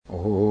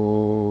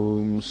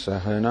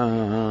सहना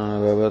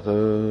भवतु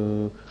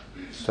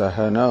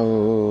सहनौ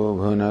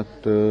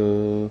भुनक्तु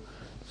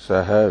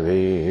सह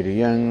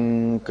वीर्यङ्करवावहै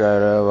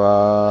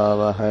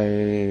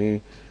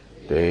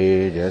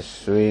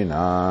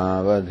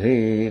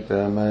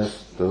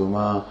तेजस्विनावधीतमस्तु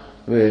मा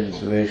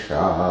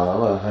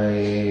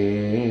विद्विषावहै।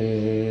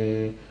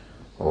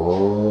 ॐ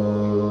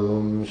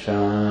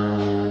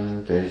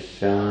शान्ति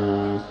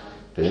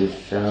शान्ति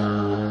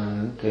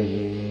शान्तिः।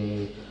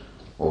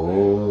 ॐ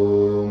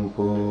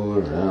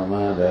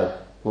पूर्णमदः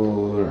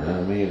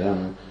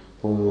पूर्णमिदं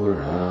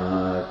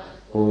पूर्णात्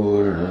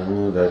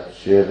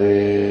पूर्णमुदच्यते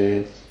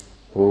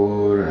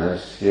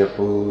पूर्णस्य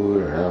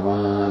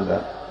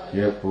पूर्णमादाय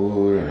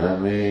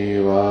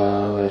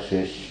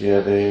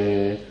पूर्णमेवावशिष्यते।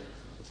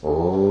 ॐ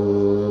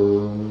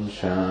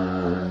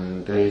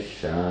शान्ति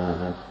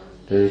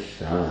शान्ति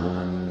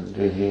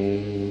शान्तिः।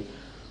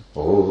 ॐ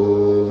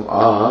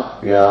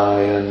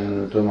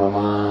आप्यायन्तु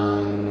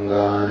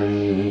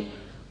ममाङ्गानि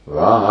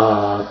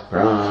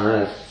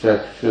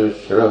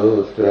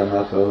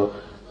वाक्प्राणश्चक्षुश्रोत्रमथो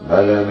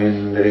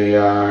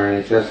बलमिन्द्रियाणि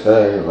च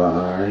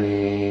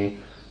सर्वाणि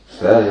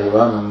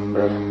सर्वं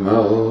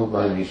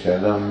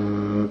ब्रह्मोपनिषदम्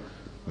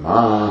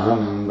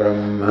माहं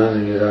ब्रह्म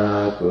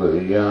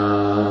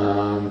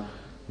निराकुर्याम्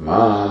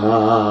मा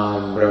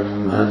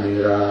ब्रह्म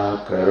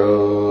निराकरोत्।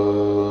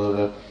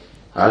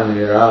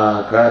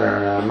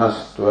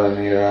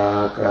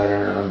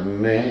 अनिराकरणमस्त्वनिराकरणं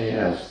मे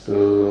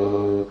अस्तु।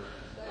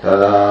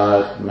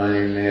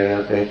 तदात्मनि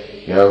निरते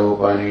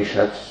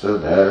उपनिषत्सु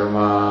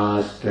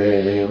धर्मास्ते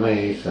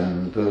मयि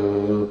सन्तु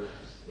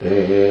ते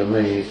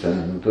मयि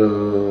सन्तु।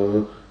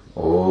 ॐ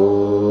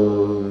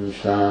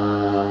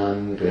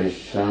शान्ति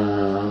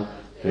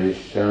शान्ति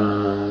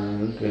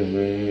शान्तिः।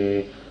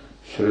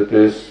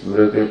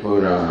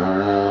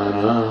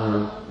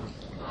 श्रुतिस्मृतिपुराणानाम्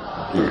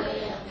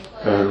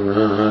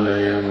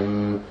करुणालयम्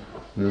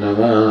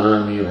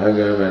नमामि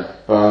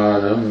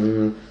भगवत्पादम्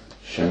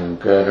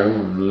शङ्करं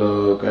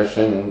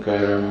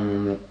लोकशङ्करम्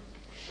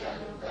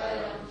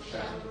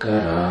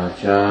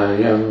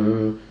शङ्कराचार्यं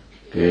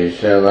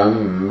केशवं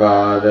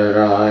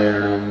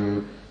बादरायणं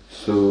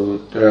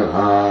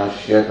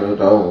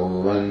सूत्रभाष्यकृतौ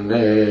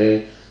वन्दे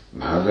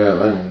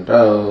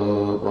भगवन्तौ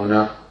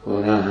पुनः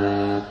पुनः।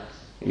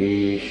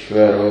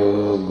 ईश्वरो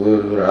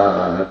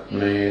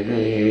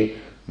गुरुरात्मेति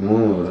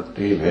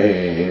मूर्तिभेदविभागिने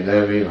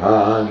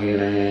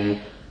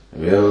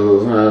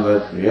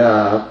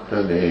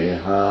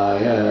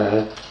व्योमवद्व्याप्तदेहाय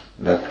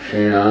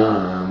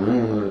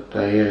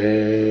दक्षिणामूर्तये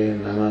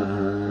नमः।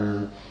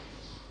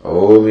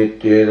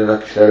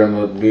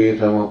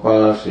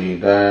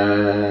 ओमित्येतदक्षरमुद्गीतमुपासीत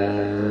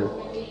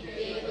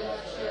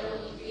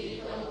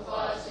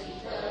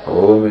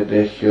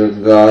ओमिति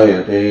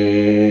ह्युद्गायते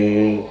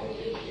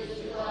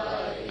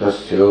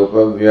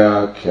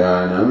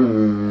तस्योपव्याख्यानम्।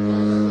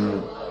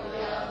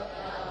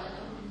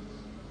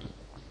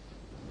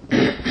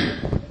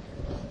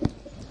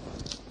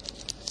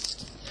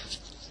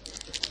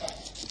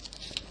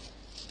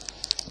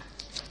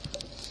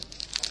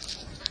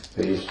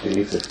 Page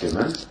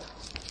 351.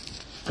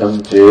 Tam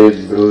ched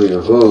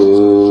bruyuh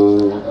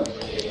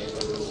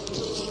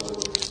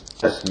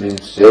asmin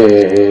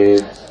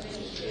ched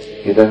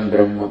idam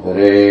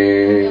brahmapure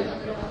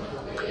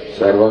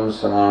sarvam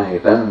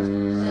samahitam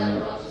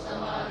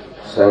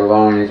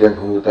sarvani ca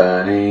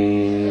bhutani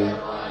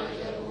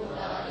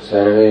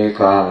sarve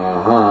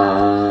kamaha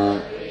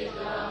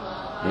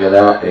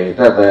yada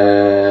etat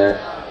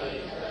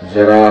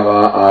jarava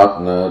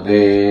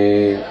apnode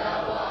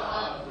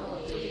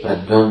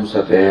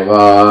अध्वंसते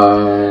वा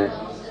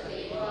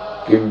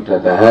किं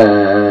ततः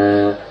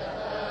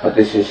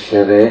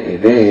अतिशिष्यते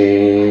इति।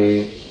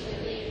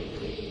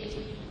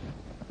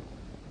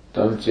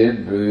 Tam ched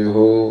bruyuh.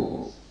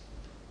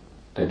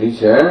 The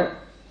teacher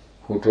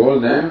who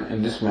told them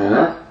in this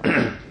manner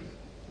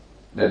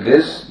that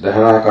this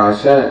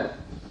Dharakasha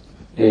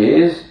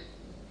is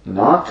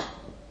not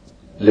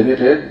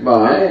limited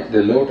by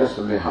the lotus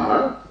of the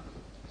heart.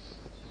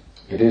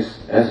 It is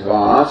as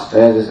vast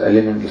as this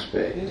elemental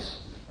space.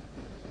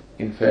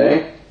 In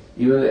fact,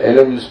 even the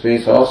elemental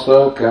space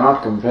also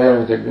cannot compare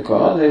with it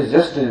because it is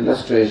just an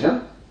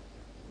illustration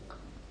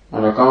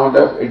on account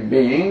of it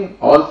being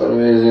all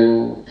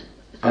pervasive,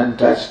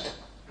 untouched,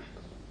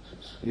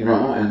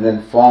 and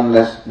then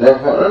formless.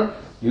 Therefore,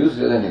 used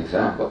as an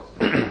example.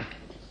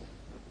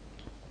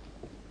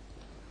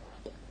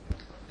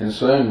 And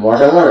so in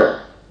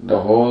whatever the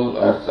whole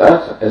earth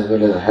as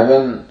well as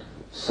heaven,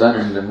 sun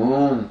and the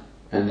moon,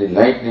 and the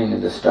lightning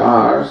and the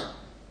stars,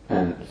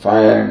 and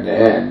fire and the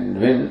air and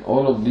wind,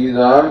 all of these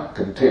are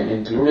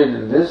included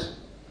in this,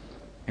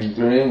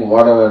 including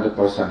whatever the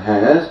person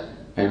has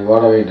and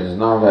whatever he does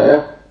not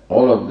have,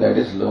 all of that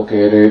is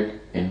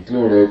located,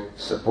 included,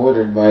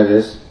 supported by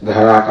this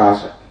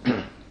Dharakasha.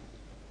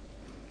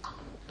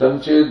 Tam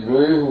ched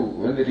bruyuh,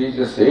 when the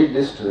teacher said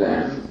this to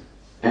them,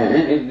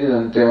 and if the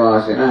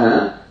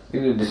Antevasina,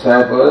 if the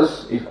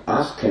disciples, if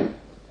ask him,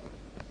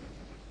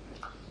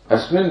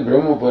 Asmin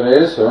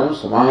Brahmapare Swaram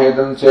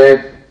Samahitam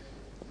Chet,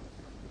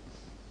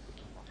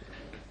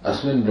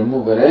 Asmin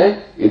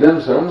Brahmapare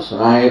Idam Saram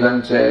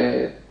Samahidam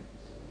Chet.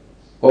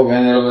 O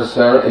Venerable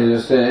Sir, as you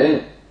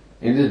say,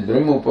 in this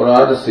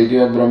Brahmapura, the city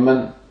of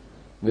Brahman,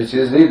 which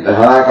is the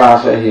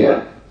Dharakasha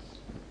here,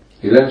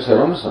 Idam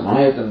Sarvam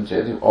Samahitam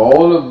Chet, if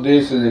all of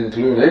this is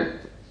included,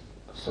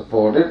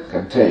 supported,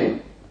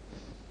 contained,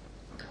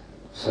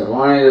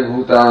 Sarvani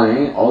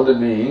Bhutani, all the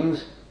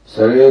beings,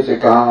 Sarve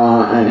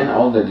Kama, and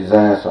all the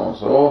desires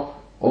also,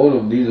 all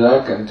of these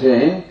are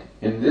contained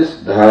in this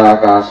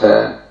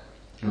Dharakasha,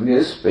 in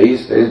this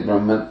space there is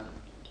Brahman.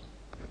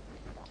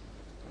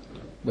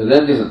 But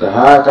then this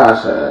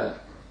Dharakasha,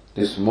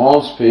 this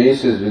small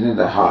space is within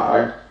the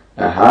heart,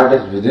 and heart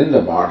is within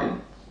the body.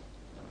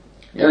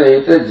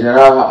 Yada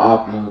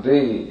jarava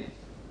apnoti.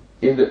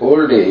 In the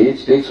old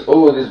age takes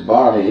over this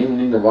body,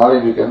 meaning the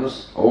body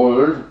becomes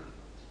old,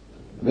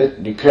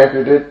 with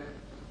decrepit,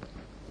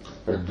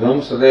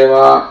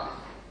 Dvamsadeva,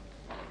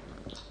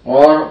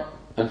 or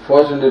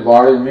unfortunately the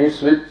body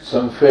meets with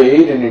some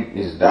fate and it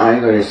is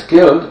dying or is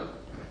killed.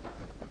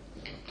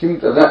 Kim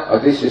tada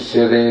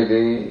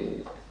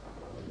atishishyadeti.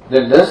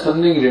 Then does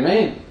something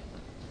remain?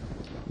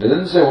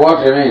 Doesn't say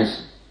what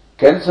remains.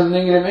 Can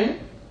something remain?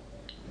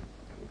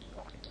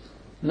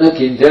 Na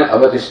kinjan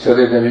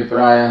avatishtadeti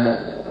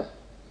abhipraya.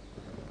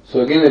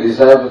 So again the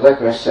disciples are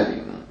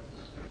questioning.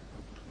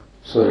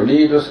 So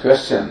already it was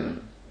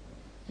questioned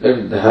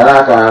that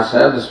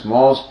Dharakasha, the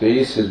small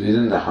space is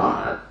within the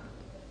heart.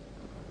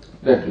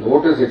 That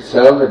lotus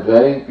itself, the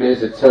dwelling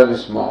place itself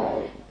is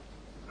small.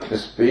 The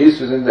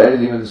space within that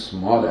is even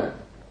smaller.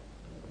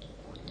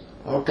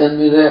 What can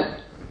be there?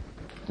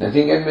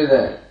 Nothing can be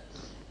there.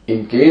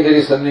 In case there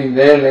is something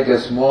there like a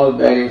small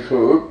berry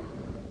fruit,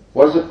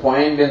 what's the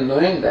point in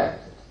knowing that?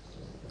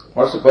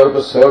 What's the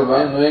purpose served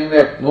by knowing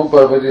that? No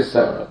purpose is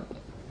served.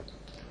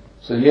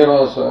 So here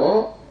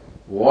also,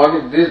 what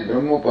if this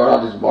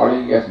Brahmapura, this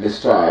body gets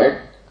destroyed?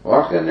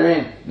 What can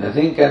remain?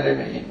 Nothing can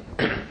remain.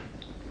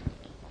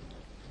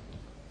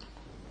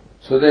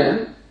 So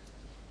then,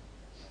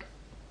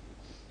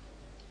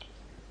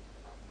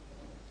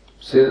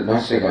 says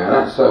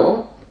Bhashyakara,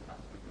 so,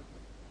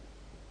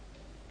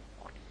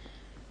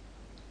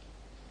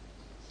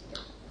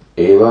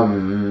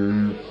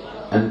 evam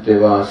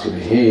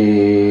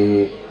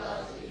antivasibhi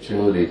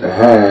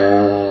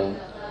choditaha.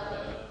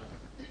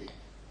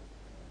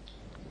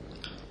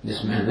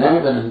 This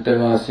manner when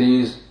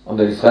Antevasis or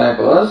the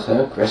disciples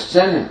have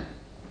questioned him.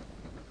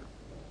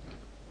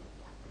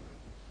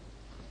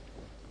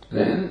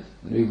 Then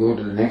we go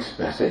to the next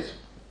passage.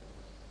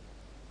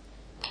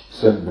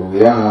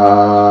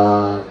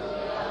 Sadbhuya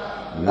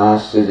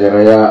nasya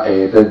jaraya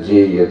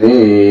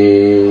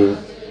etajjiyate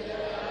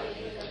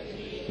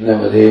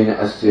navadena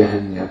asya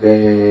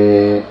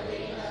hanyate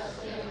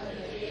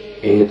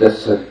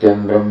etas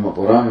satyam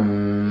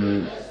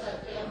brahmapuram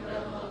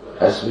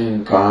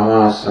अस्मिन्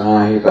कामाः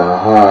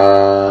समाहिताः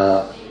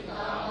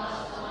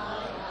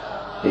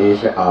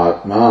एष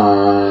आत्मा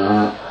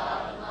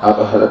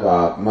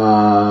अपहरपात्मा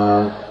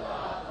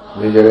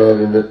विजरो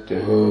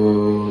विमृत्युः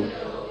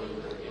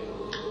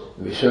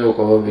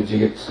विशोको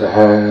विजिगित्सः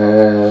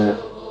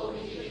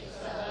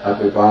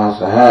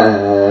अपिपासः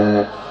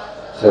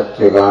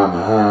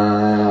सत्यकामः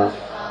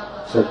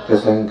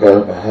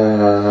सत्यसङ्कल्पः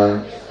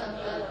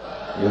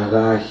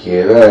यदा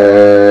ह्येव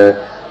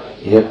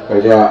यः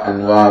प्रजा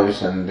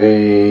अन्वाविशन्ते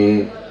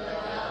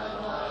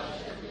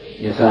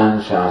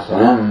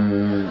यथानुशासनम्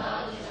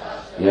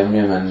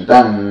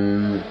यम्यमन्तम्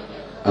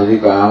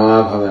अधिकामा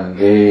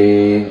भवन्ते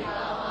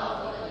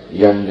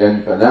यं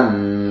जनपदम्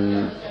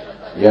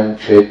यं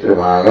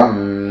क्षेत्रभागम्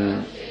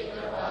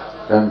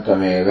तं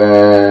तमेव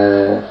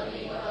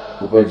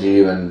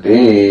उपजीवन्ते.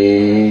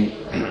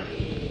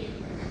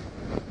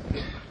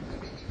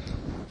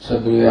 So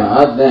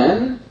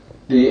then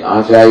the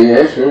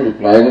Acharya should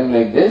reply them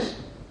like this.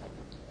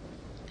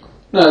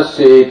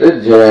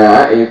 Nasya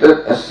jaya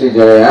etat asya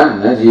jaya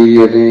na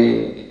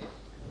jiriyate.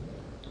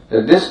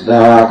 That this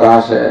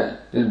Dharakasha,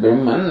 this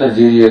Brahman na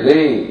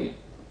jiriyate,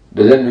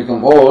 doesn't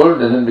become old,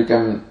 doesn't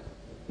become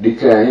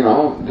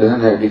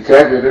doesn't have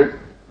decrepit,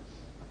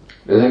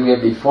 doesn't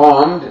get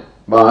deformed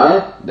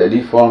by the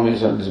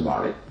deformation of this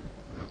body.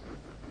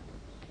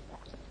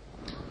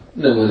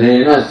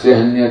 Navadena asya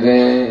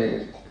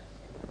hanyate.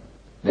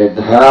 That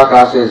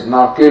Dharakasha is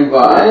not killed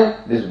by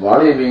this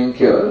body being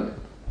killed.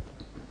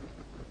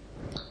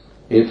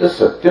 It is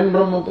Satyam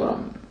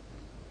Brahmapuram.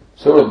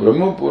 So the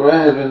Brahmapura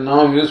has been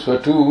now used for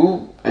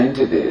two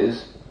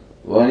entities.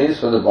 One is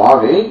for the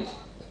body,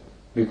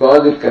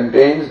 because it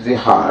contains the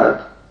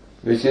heart,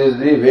 which is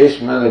the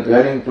Veshma, the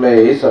dwelling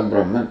place of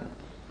Brahman.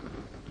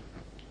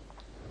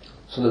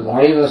 So the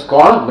body was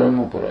called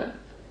Brahmapura.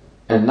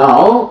 And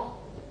now,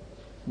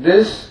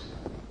 this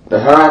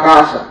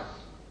Dharakasha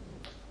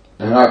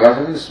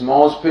means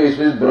small space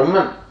which is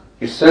Brahman.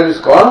 Itself is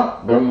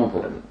called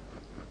Brahmapuram.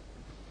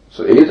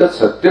 So, etat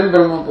Satyam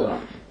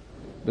Brahmapuram.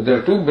 But there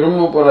are two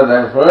Brahmapura,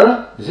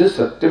 therefore, this is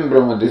Satyam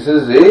Brahma. This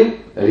is a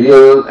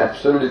real,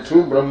 absolutely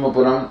true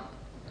Brahmapuram.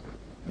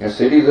 A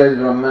city is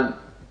Brahman.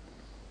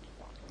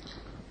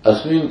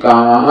 Asmin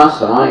Kamaha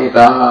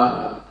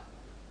Samahitaha.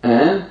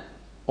 And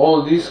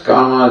all these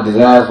Kama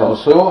desires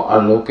also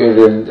are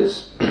located in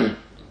this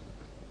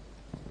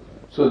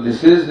So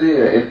this is the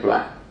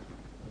reply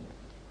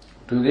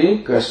to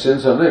the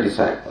questions of the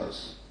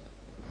disciples.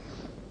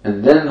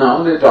 And then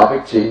now the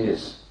topic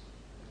changes.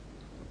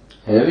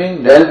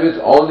 Having dealt with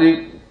all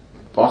the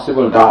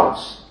possible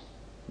doubts,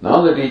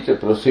 now the teacher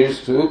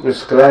proceeds to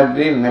prescribe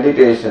the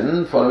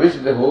meditation for which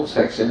the whole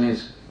section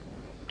is.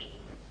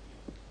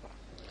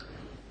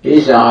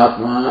 Isha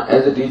Atma,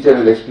 as the teacher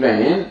will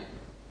explain,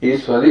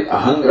 is for the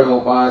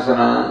Ahangraha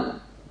Upasana,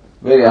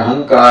 where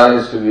Ahankara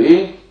is to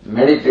be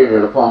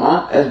meditated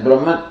upon as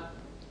Brahman.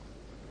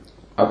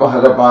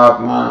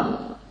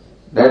 Apaharapatma,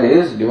 that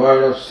is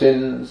devoid of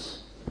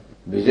sins.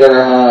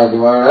 Vijaraha,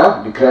 devoid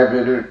of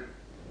decrepitude.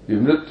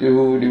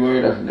 Vimrityu,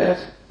 devoid of death.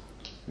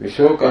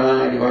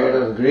 Vishokaha, devoid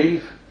of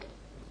grief.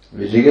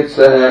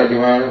 Vijigitsaha,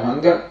 devoid of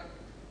hunger.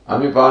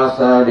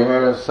 Amipasa,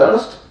 devoid of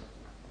thirst.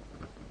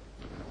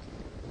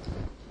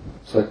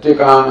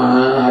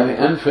 Satyakama, having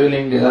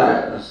unfailing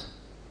desires.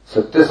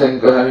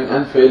 Satyasanka, having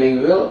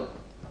unfailing will.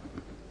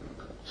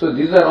 So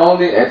these are all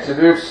the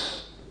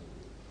attributes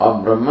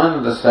of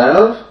Brahman, the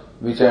self,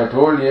 which I have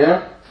told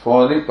here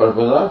for the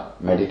purpose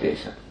of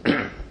meditation.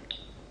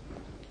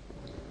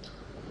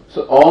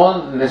 So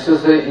all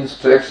necessary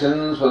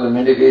instructions for the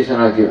meditation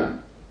are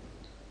given.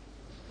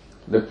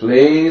 The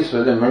place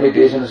where the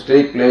meditations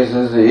take place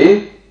is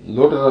the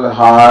lotus of the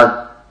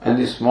heart and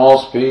the small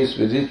space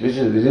which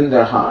is within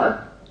the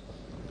heart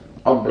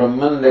of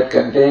Brahman that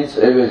contains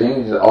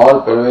everything, is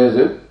all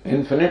pervasive,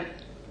 infinite,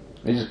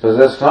 which is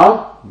possessed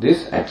of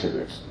these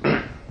attributes.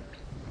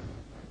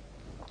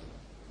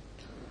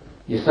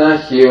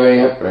 Yasa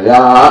Shivaya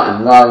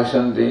Praja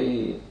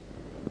Anvavishanti.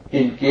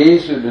 In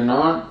case you do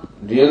not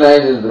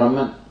realize as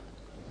Brahman,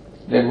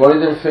 then what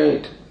is their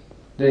fate?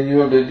 Then you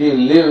have to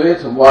live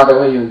with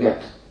whatever you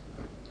get.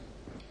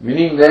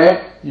 Meaning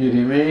that you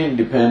remain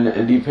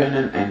a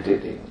dependent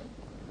entity.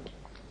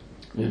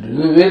 You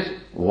live with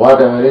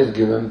whatever is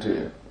given to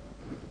you.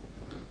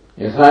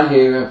 Yasa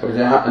Heva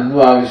Praja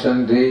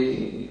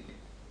Anvavishanti.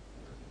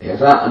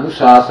 Yasa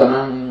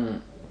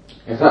Anusasanam,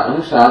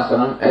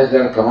 as they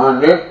are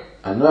commanded,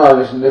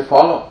 Anvavishanti,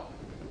 follow.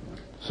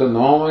 So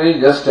normally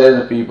just as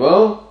the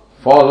people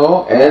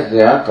follow as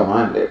they are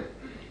commanded.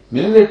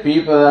 Meaning that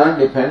people are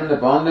dependent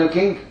upon their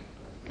king.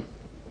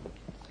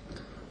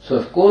 So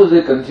of course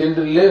they continue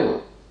to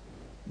live.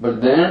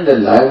 But then their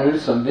livelihood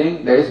is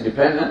something that is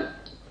dependent.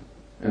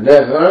 And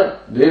therefore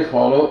they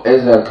follow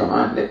as they are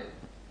commanded.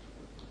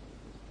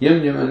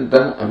 Yam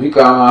yamantam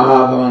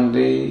abhikamaha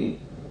bhavanti.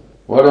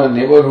 Whatever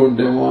neighborhood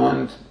they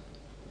want.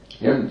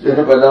 Yam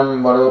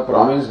janapadam, whatever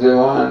province they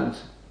want.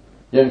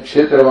 Yam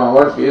kshetra,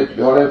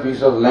 whatever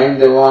piece of land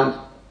they want.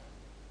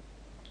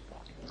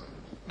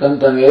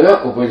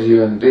 Tantameva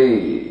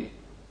upajivanti.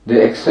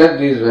 They accept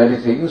these very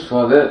things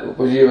for their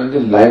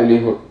upajivanti,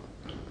 livelihood.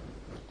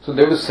 So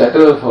they will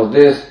settle for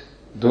this.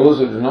 Those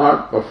who do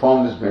not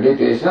perform this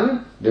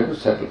meditation, they will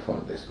settle for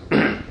this.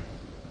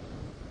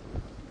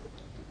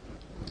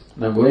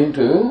 Now going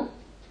to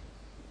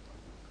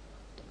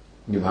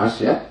the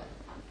Bhashya.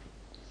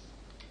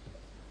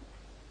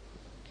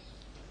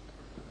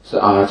 Sa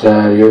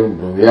acharyo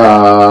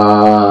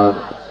bruviyat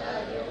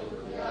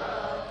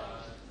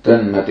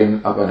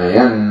tanmatim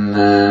apanayan.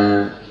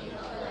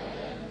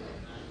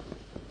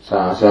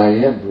 Sa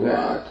acharya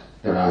bruviyat.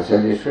 Then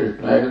acharya should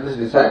reply to his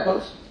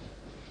disciples.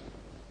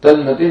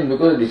 Tanmatim,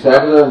 because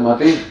disciples are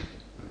mati,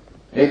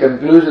 a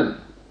conclusion.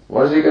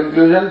 What is the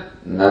conclusion?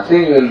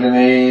 Nothing will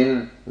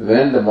remain.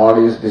 When the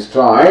body is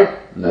destroyed,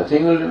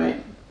 nothing will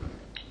remain.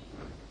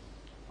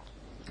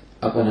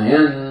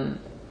 Apanayan,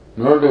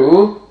 in order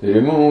to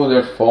remove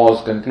that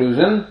false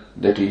conclusion,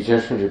 the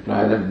teacher should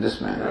reply them in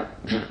this manner.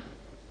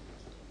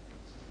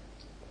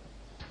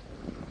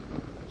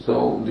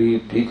 So the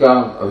Tika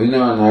of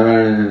Abhinava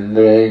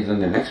Narayanandra is on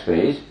the next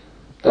page.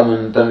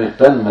 Tan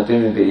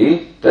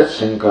matimiti tat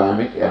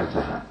shankamit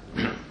arthaha.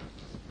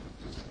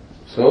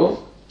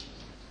 So,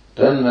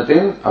 tan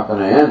matim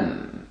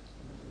apanayan.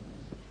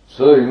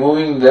 So,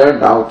 removing their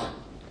doubt.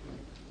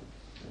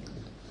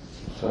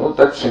 So,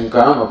 tat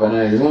shankam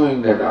apanayan,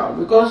 removing their doubt.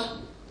 Because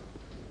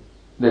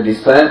the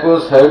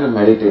disciples have to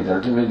meditate.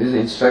 Ultimately, this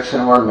is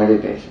instruction about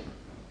meditation.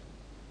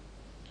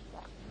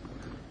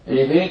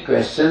 If any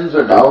questions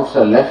or doubts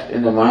are left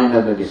in the mind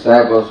of the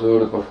disciples who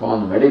have to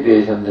perform the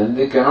meditation, then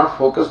they cannot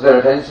focus their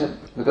attention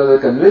because the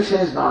conviction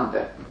is not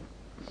there.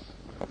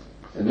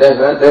 And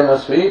therefore, there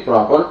must be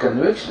proper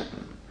conviction.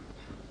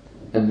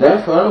 And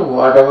therefore,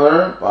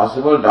 whatever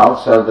possible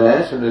doubts are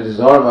there should be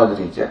resolved by the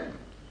teacher.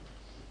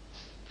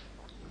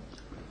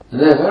 And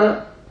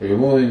therefore,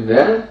 removing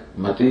their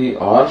mati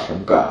or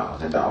shanka,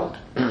 the doubt.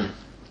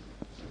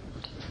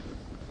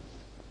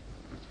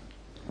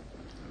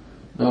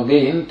 Now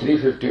again,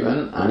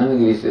 351,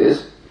 Anandagiri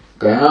says,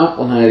 Kaya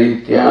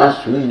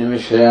punaritya shunya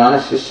vishaya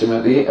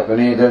shishyamati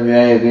apaneta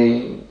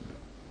vyayati.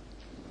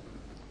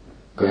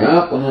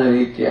 Kaya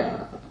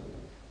punaritya.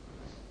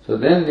 So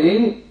then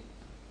the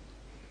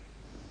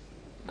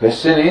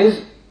question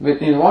is,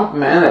 in what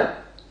manner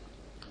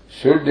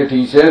should the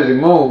teacher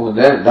remove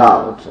their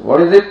doubt?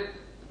 What is it?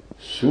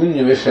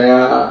 Shunya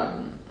vishaya.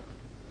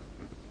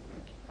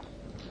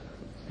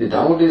 The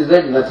doubt is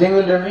that nothing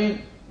will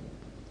remain.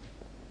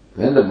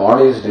 When the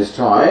body is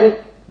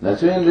destroyed,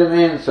 nothing will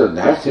remain. So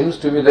that seems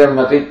to be their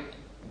mati.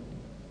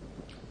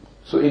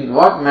 So in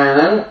what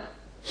manner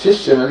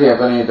Shishyamati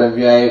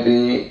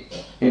apanetavyayati,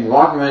 in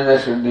what manner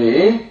should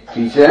the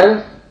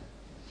teacher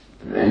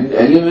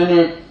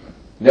eliminate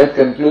that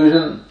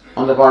conclusion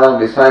on the part of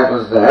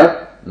disciples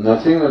that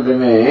nothing will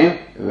remain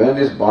when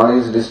this body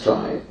is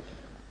destroyed?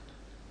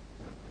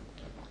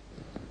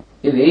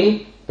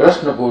 Iti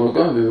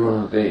prashnapurukam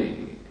vivranati.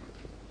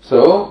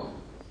 So,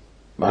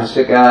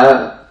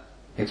 Bhashyakara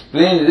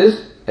explains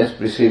this as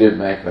preceded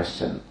by a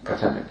question.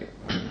 Kathamiti.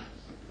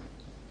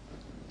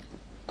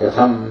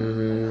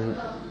 Katham.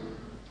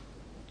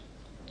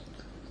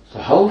 So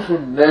how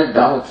should that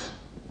doubt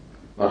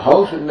or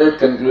how should that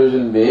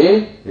conclusion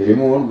be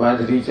removed by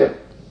the teacher?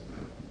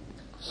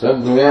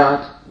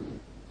 Sabhruyat.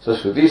 So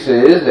Shruti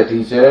says the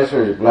teacher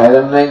should reply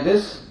them like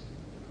this.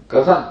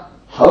 Katham.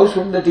 How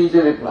should the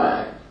teacher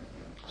reply?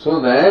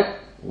 So that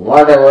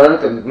whatever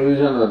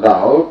conclusion or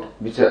doubt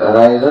which has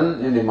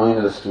arisen in the mind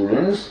of the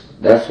students,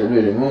 that should be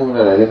removed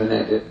or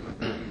eliminated.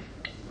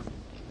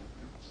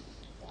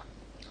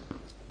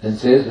 Then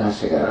says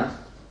Bhashyakara,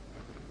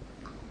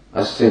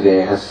 Asya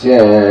dehasya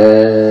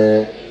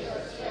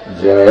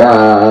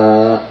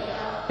jaya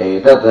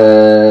etat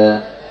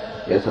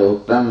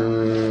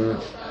yathoktam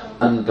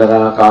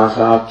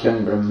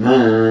antarakashakhyam brahma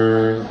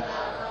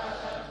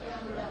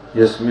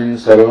yasmin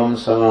sarvam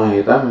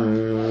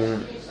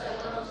samahitam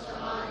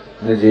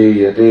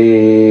najiyate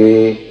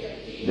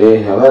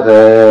dehavat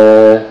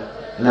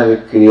na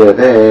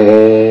vikriyate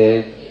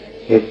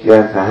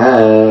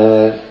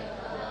ityarthah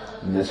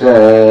nasa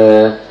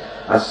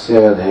asya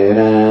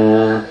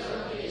vadhena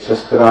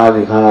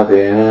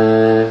शस्त्रादिघातेन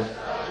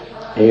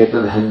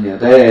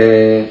एतद्धन्यते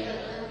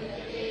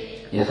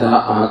यथा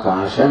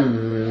आकाशम्.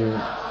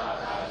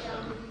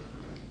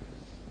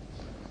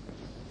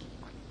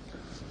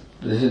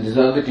 These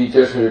are the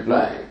teachers who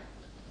reply.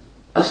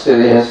 Asya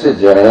dehasya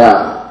jaya.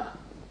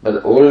 But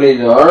the old age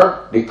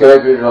or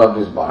decrepitude of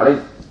this body.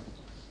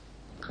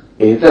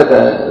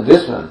 Etat,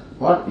 this one.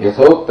 What?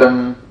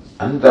 Yathoktam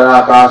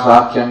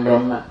antarakasakhyam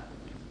brahma.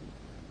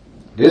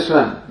 This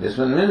one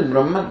means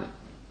Brahman.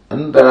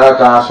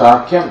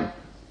 Antarakasakhyam.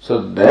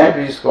 So that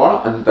is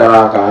called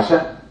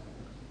Antarakasha.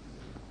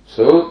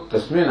 So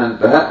tasmin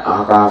antara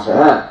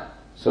akasha.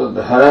 So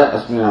dhara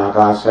asmin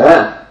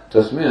akasha.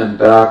 Tasmin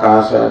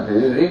antarakasha.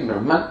 This is the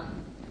Brahman.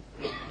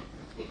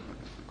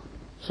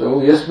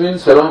 So Yasmin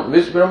Sarvam,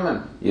 which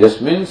Brahman?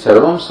 Yasmin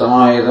Sarvam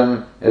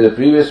Samahitam. As the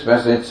previous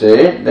passage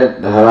said,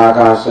 that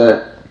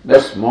Dharakasha,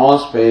 that small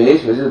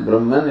space which is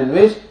Brahman in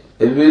which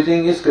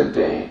everything is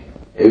contained.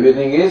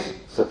 Everything is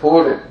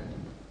supported.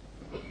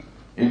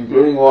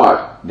 Including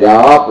what?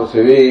 Dhyava,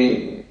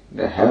 Prithvi,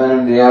 the heaven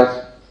and the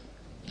earth.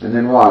 And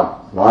then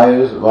what?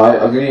 Vayus,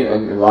 Agni,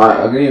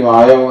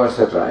 Vayu,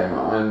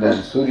 etc. And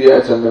then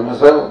Surya, Chandrama,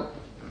 Sarva.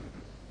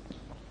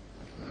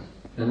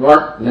 And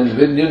what? Then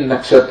Vidyun,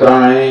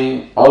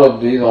 Nakshatrani, all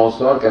of these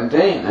also are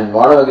contained. And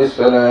whatever this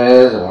fellow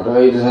has,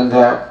 whatever he doesn't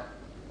have,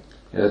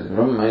 yes,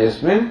 Brahma,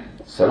 Yasmin,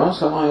 Sarvam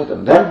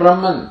Samahitam. That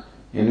Brahman,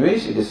 in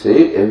which it is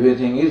said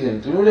everything is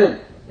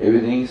included,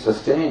 everything is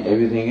sustained,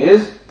 everything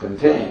is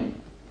contained.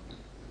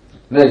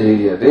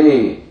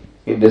 Najiyate,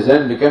 it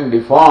doesn't become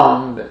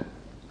deformed.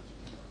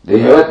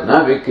 Dehavat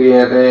na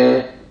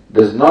vikriyate,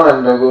 does not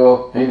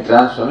undergo any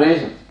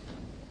transformation.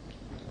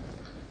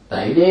 The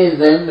idea is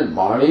that the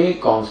body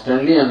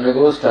constantly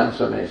undergoes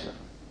transformation.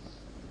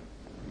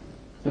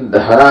 In the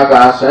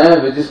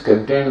Dharakasha, which is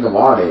contained in the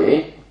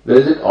body,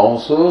 does it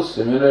also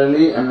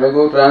similarly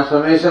undergo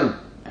transformation?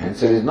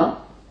 Answer is no.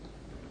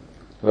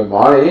 The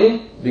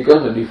body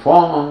becomes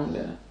deformed.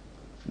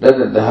 Does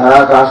the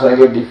Dharakasha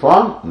get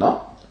deformed?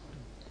 No.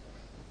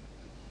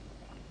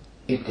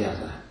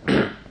 Ityasa.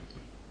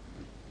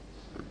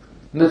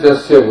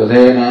 Natasya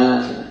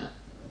budhena,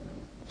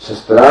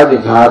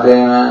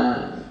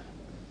 shastradighātena,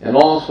 and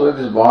also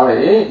this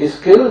body is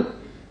killed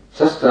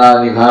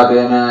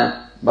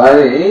shastradighātena by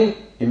the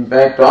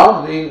impact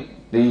of the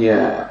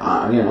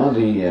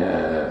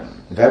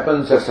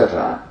weapons,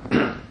 etc.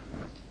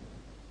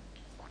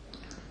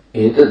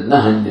 Etad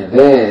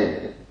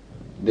nahanyate,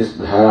 this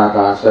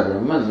Dharakasha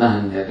Brahman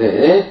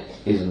nahanyate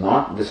is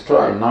not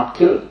destroyed, not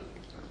killed.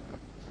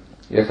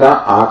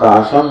 Yatha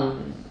akasham,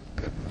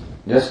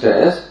 just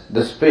as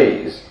the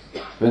space,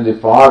 when the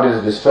part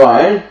is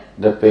destroyed,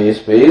 the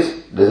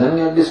space doesn't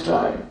get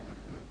destroyed.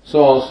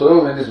 So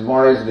also when this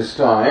body is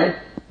destroyed,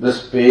 the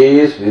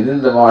space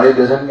within the body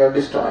doesn't get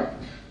destroyed.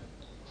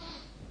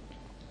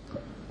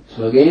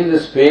 So again the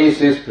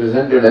space is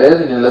presented as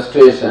an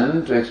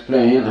illustration to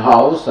explain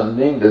how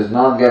something does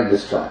not get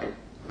destroyed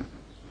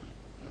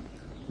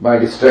by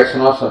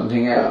distraction of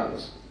something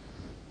else.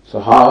 So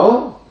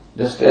how?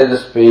 Just as the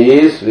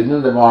space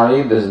within the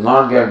body does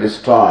not get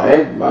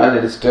destroyed by the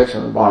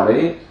destruction of the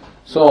body,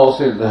 so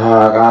also the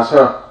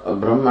Dharakasha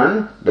of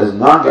Brahman does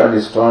not get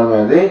destroyed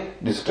by the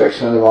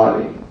destruction of the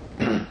body.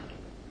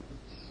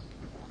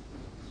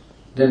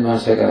 Then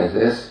Bhashyakara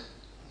says,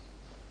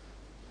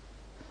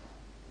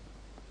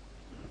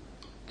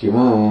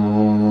 किमु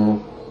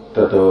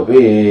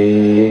ततोपि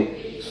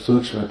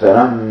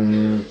सूक्ष्मतरम्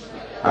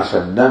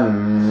अशब्दम्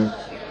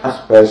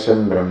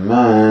अस्पर्शम् ब्रह्म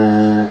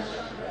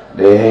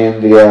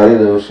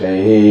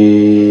देहेन्द्रियादिदोषैः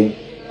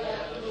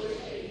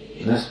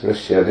न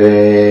स्पृश्यते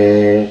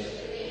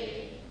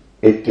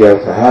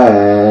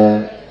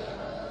ityartha.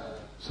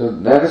 So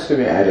that is to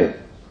be added.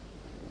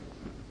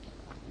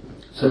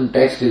 Some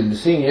text is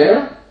missing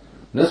here.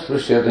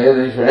 Nasprishyate,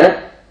 then you should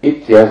add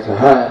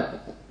ityartha.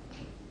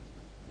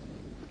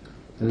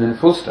 And then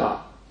full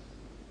stop.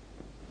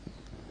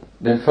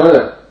 Then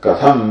further,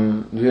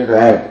 katham, we have to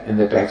add in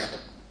the text.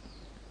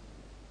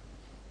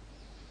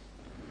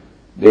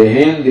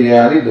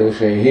 Dehendriyadi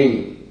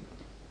doshaihi.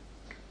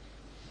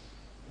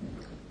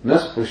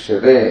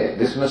 Nasprishyate.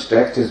 This much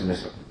text is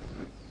missing.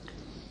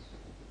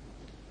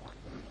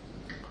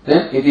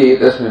 Then iti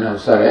tasmin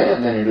avsare,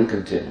 then it will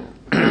continue.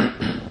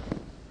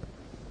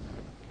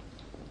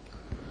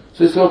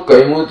 So it's called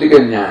Kaimutika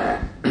Nyaya.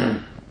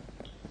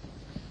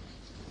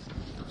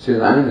 So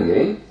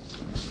Anandagiri,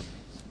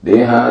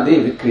 Dehadi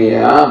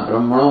Vikriya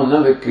Brahmano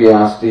na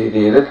Vikriyasti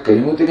that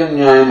Kaimutika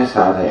Nyaya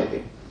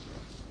sadhayati.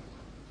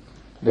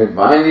 That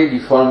by the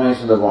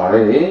deformation of the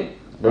body,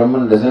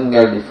 Brahman doesn't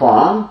get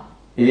deformed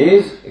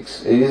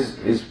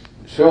is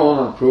shown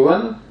or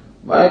proven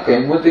by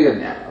Kaimutika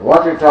Nyaya.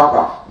 What we talk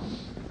of?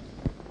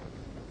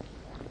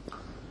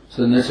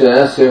 So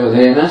Nishayasya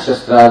vadhena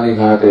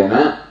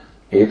shastradighātena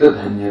etad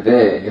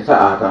hanyate yatha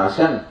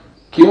ākāshan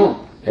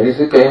kyun? That is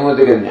the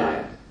Kaimutika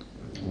Nyaya.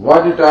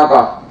 What you talk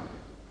of?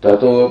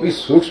 Tato api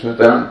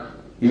sukshmataram.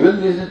 Even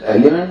this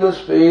elemental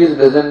space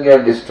doesn't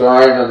get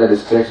destroyed by the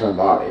destruction of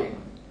body.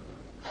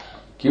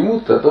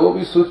 Kimu tato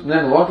api sukshmam.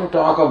 Then what you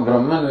talk of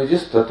Brahman which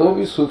is tato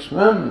api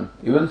sukshmam,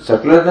 even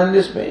subtler than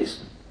this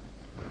space.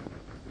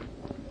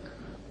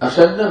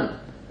 Ashabdam.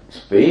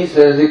 Space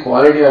has the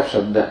quality of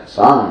shabda,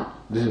 sound.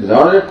 This is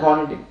without that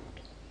quality.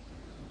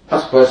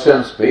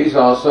 Asparshan, space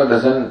also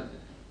doesn't,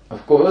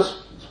 of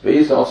course,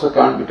 space also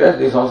can't be touched,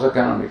 this also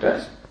cannot be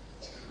touched.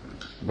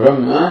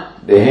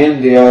 Brahma,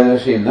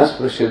 dehendriyadoshi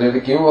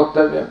nasprishyate kim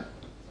vaktavya.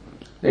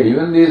 That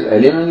even this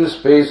elemental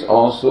space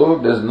also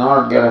does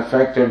not get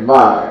affected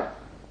by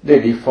the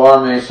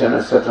deformation,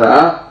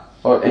 etc.,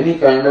 or any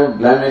kind of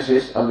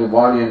blemishes of the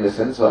body and the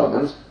sense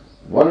organs.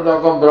 What to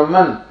talk of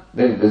Brahman?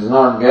 That it does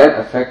not get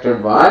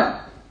affected by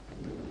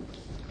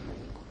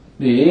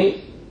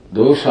the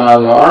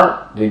doshas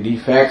or the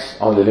defects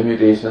or the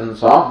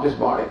limitations of this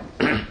body.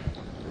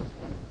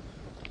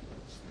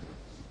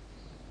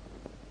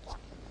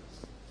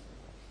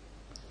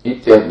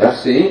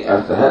 That's the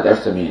artha,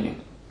 that's the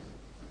meaning.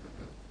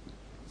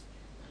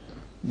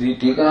 The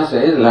Tika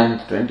says, line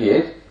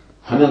 28,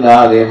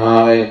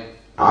 Hanadadevāve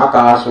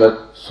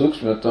ākāsvat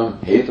sukshmatvam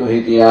hetu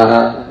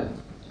hetiyaha.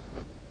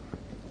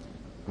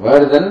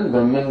 Where then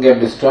Brahman get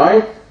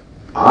destroyed?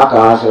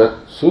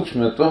 Ākāsvat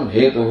sukshmatvam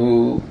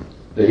hetuhu.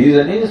 The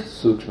reason is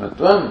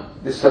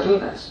sukshmatvam, the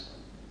subtleness.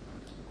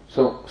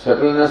 So,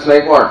 subtleness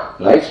like what?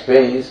 Like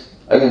space.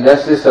 Again,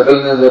 that's the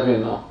subtleness that we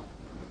know.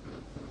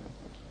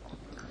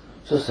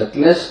 So,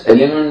 subtlest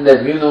element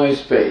that we know is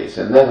space.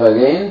 And therefore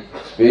again,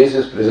 space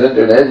is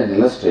presented as an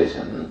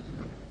illustration.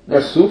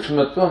 That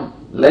sukshmatvam,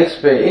 like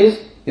space,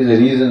 is the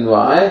reason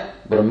why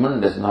Brahman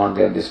does not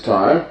get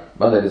destroyed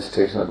by the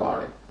destruction of the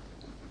body.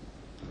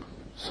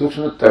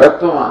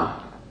 Sukshmatarattvama.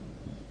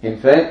 In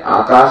fact,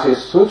 Akash is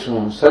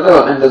sukshmam,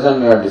 subtle and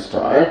doesn't get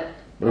destroyed.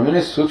 Brahman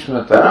is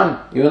sukshmataram,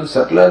 even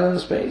subtler than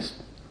space.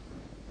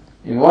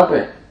 In what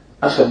way?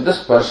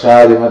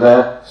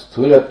 Ashabdasparshadimata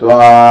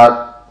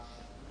sthulatvat.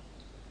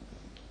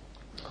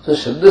 So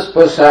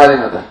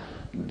Shabdasparshadimata,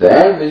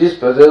 that which is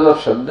possessed of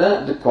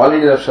Shabda, the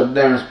quality of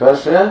Shabda and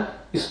Sparsha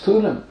is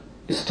sthulam,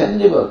 is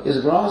tangible, is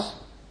gross.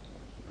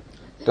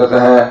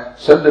 Tataha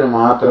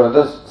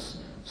Shabdamatra.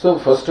 So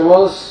first of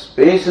all,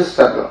 space is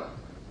subtle.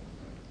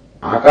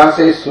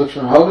 Akasa is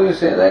sukshma. How do you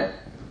say that?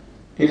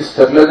 It is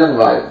subtler than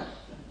Vayu.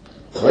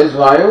 What is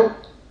Vayu?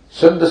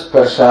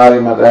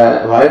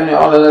 Shabdasparshadimata. Vayu and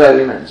all other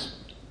elements.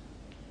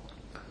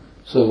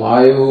 So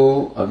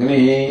Vayu,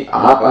 Agni,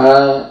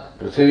 Apa,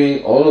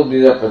 Prithvi, all of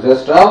these are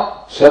possessed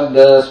of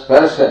Shabda,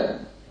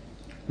 Sparsha.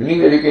 Meaning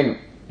that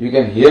you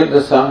can hear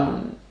the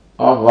sound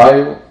of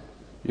Vayu,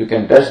 you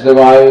can touch the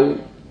Vayu,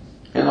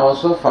 and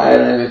also fire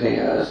and everything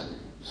else.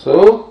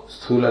 So,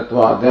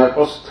 Sthulatva, they are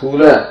called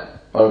Sthula,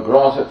 or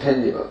gross or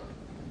tangible.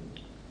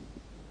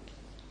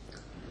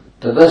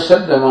 Tada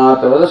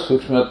Shabdamatavada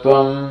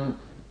Sukshmatvam,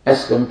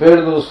 as compared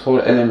to those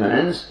four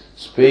elements,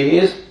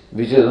 space,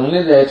 which is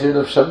only the attribute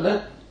of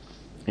Shabda,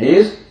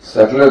 is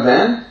subtler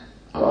than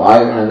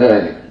Vayu and other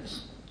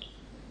elements.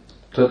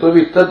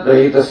 Tatovi tad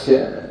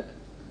rahitasya.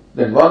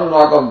 Then what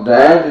talk of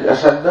that is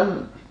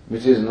Ashabdam,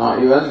 which is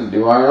not even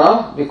devoid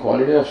of the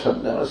quality of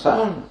Shabda or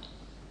sound.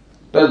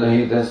 Tad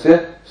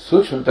rahitasya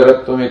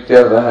sukshmataratvam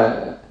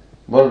ityartha.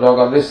 What talk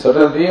of this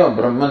subtlety of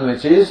Brahman,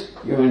 which is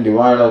even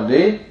devoid of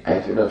the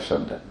attribute of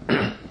Shabda.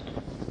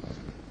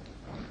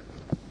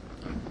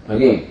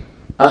 Again,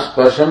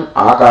 asparsham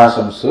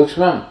akasam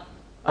sukshmam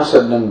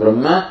ashabdam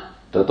brahma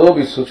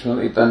tatobi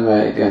sukshmam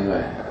itanvaya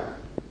ityanvaya.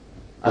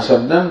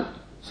 Ashabdam,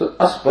 so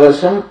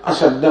asparsham,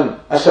 ashabdam,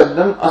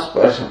 ashabdam,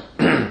 asparsham.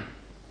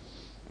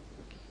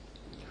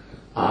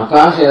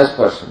 Akasha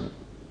asparsham.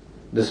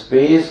 The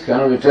space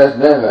cannot be touched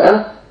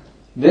never.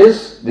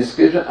 This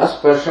description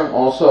asparsham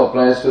also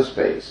applies to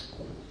space.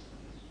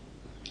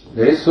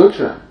 Very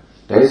sutra,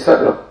 very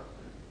subtle.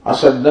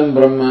 Ashabdam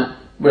Brahma,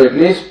 but at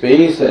least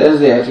space has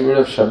the attribute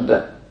of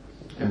Shabda.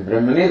 And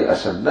Brahman is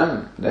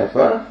Ashabdam,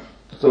 therefore,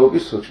 Topi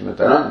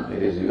Sukshmataram,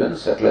 it is even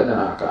subtler than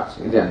Akash.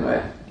 It is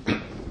Anvaya.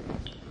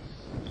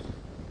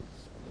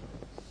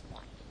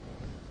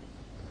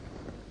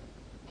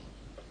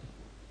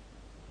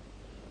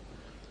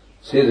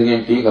 Says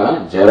again,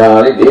 Tika,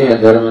 Jarari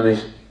Deha Dharma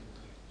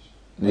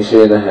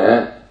Nisheda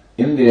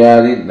hai,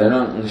 Indriyadi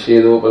Dharma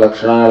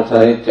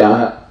Nishedopalakshanartha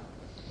Ityaha.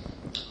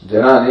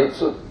 Jarari,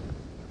 so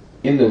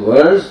in the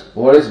verse,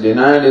 what is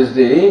denied is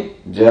the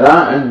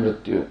Jara and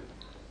Mrityu,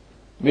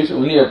 which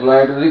only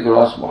apply to the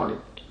gross body.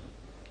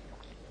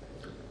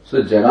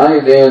 So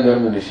Jara Deha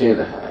Dharma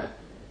Nisheda hai.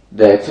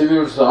 The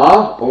attributes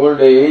of old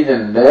age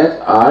and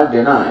death are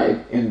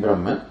denied in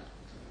Brahman.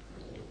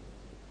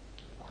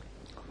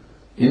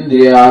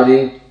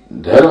 Indriyadi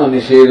Dharma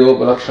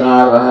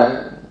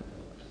Nishedopalakshanartha.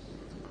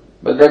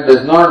 But that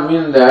does not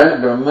mean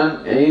that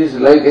Brahman is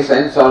like a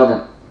sense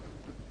organ.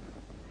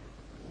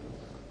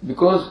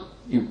 Because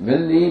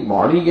when the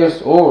body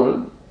gets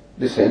old,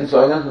 the sense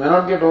organs may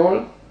not get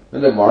old.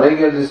 When the body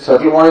gets, the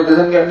subtle body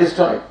doesn't get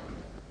destroyed.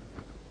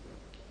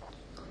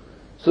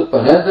 So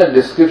perhaps that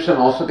description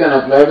also can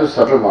apply to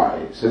subtle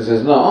body. So it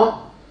says,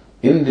 no,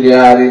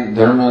 Indriyadi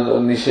Dharma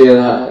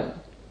Nishedha.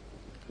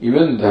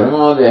 Even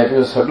Dharma, the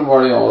attribute of subtle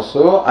body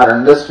also are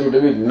understood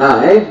to be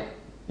denied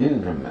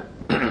in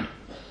Brahman.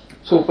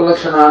 So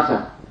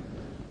Upalakshanartha,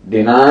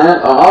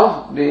 denial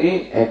of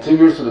the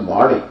attributes of the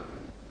body.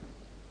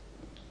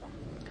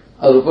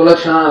 Or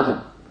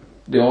Upalakshanartha,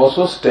 they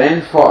also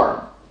stand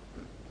for,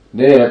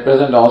 they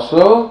represent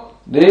also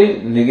the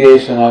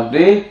negation of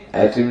the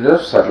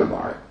attributes of subtle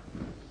body.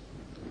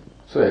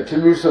 So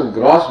attributes of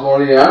gross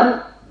body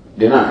are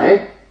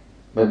denied,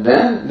 but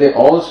then they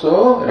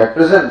also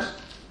represent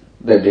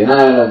the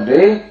denial of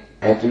the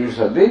attributes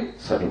of the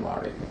subtle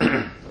body.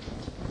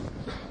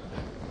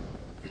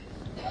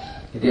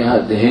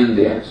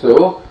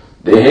 So,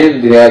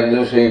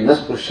 Dehendriyadoshe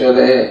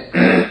naspushyade.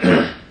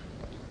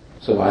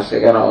 So,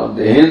 Bhashyakara,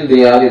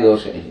 Dehendriyadi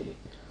doshe.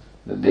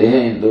 The Deha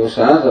in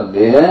doshas of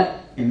Deha,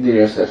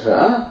 Indriya,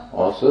 etc.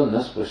 also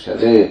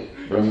naspushyade.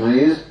 Brahman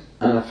is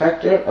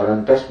unaffected or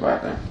untouched by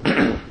them.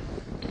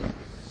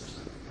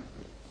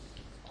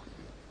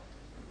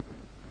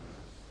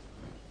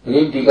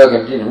 Again, Tika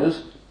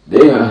continues,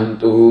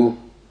 Dehahantuhu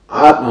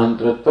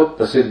Atmahantratva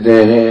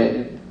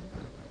Prasiddhehe.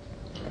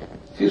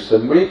 If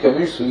somebody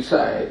commits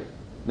suicide,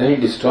 then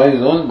he destroys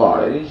his own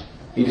body,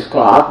 it is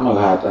called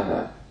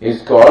Atmaghataha. It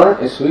is called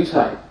a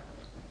suicide.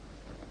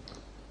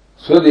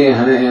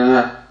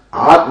 Swadehanena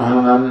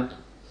Atmahanam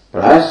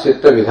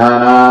Prayaschitta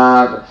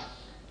Vidhanat.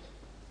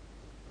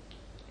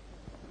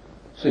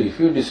 So if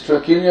you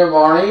kill your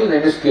body, then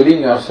it is killing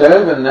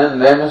yourself, and then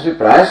there must be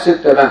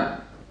Prayaschitta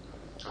done.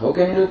 How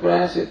can you do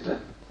Prayaschitta?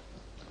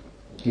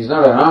 He is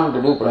not around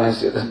to do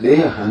Prayaschitta.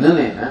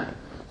 Dehananena,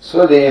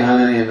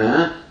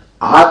 Swadehananena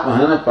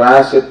Atmahana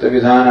Prayaschitta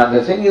Vidhana.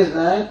 The thing is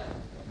that,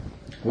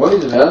 what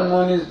is well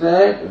known is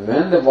that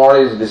when the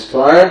body is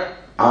destroyed,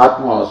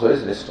 Atma also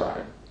is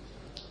destroyed.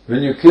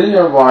 When you kill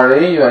your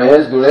body, you are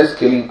as good as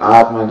killing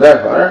Atma.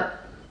 Therefore,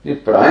 the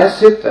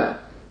Prayaschitta,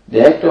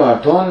 the act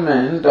of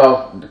atonement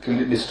of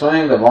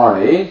destroying the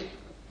body,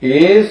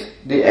 is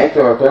the act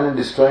of atonement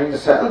destroying the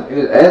self. It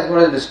is as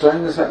good as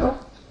destroying the self.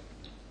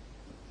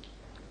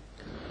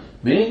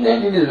 Meaning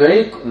that it is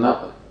very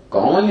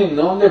commonly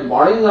known that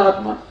body is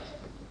Atma.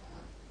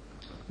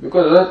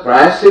 Because of the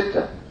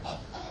Prayaschitta.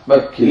 By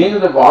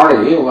killing the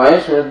body, why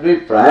should it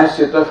be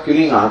Prayaschitta of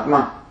killing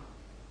Atma?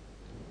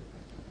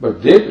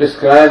 But they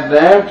prescribe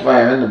that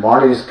by when the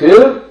body is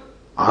killed,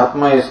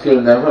 Atma is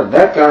killed, therefore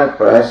that kind of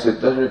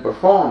Prayaschitta should be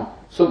performed.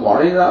 So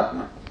body is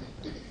Atma.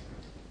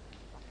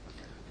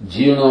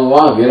 Jivno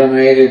va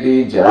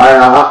virameriti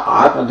jaraya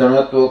Atma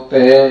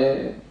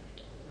dharmatvokte.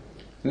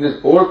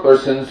 This old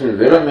person should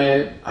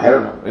virame, I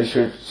don't know, he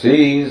should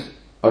cease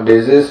or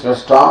desist or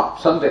stop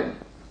something.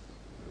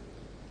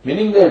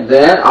 Meaning that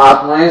there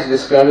Atma is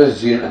described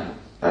as Jirna.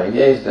 The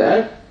idea is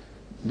that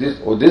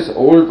this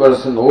old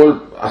person,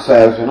 old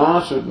self,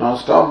 should now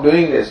stop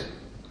doing this.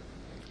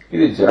 It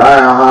is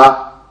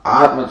Jarayaha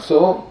Atma.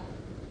 So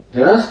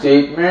there are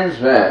statements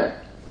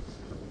where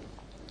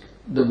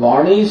the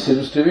body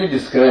seems to be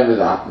described as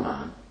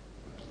Atma.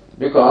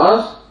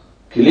 Because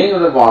killing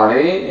of the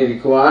body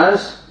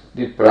requires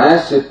the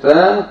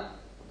Prayaschitta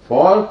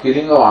for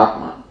killing of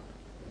Atma.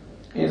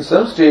 In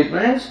some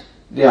statements,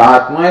 the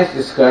Atma is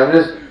described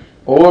as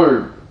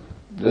old.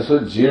 This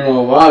is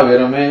Jirnova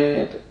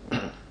Viramet.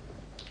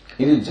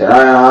 It is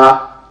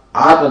Jaraya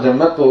Atma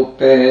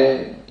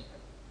Dharmatvokte.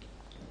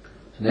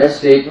 In that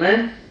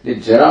statement, the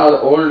Jara,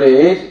 the old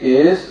age,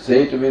 is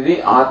said to be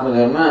the Atma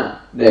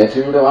Dharma, the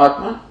attribute of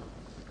Atma.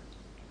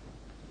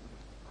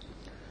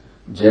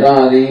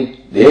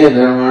 Jaradi Deha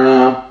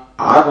Dharmana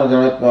Atma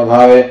Dharmatma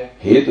Bhave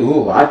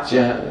Hetu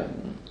Vachya.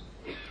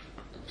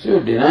 So you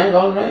denied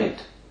all right.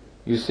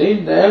 You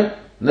said that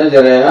Na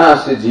Jaraya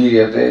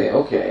Sajiriyate.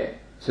 Okay.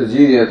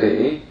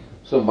 Sajiriyate.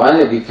 So by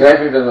the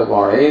decrepit of the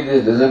body,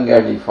 this doesn't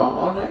get deformed.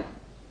 All right.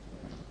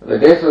 The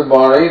death of the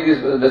body,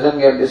 this doesn't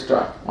get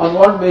destroyed. On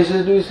what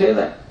basis do you say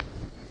that?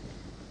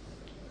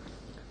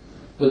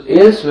 But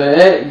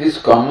elsewhere, it is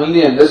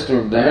commonly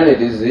understood that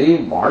it is the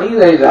body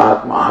that is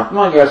Atma.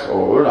 Atma gets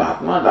old,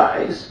 Atma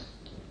dies,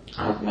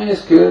 Atma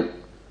is killed.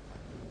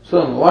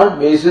 So on what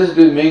basis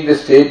do you make the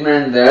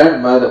statement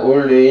that by the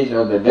old age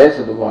or the death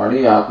of the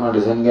body, Atma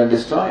doesn't get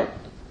destroyed?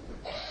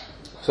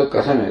 So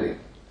Kathameri.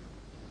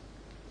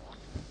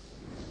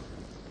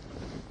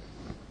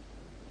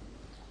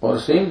 Or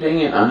same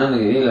thing in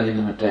Anandagiri, line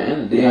number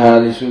 10,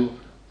 Dehadishu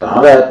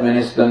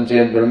Tadatmanistam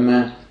Chet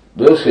Brahma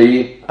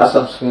Doshi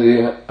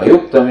Asamsmriti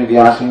Ayuktam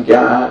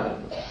Idyasankya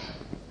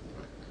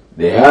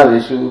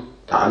Dehadishu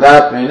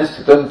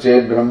Tadatmanistam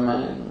Chet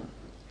Brahma.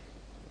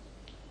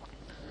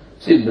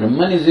 See,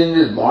 Brahman is in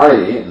this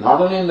body,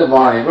 not only in the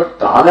body, but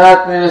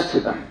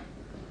Tadatmanistam.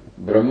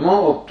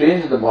 Brahma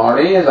obtains the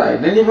body as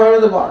identified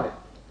with the body.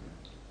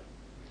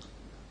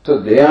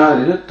 So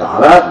Dehadishu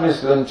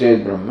Tadatmanistam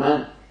Chet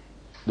Brahma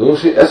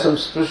Doshi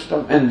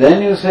asamsprishtam, and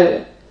then you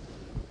say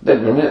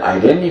that Brahman is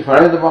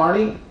identified with the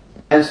body,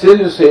 and still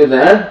you say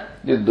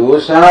that the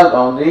doshas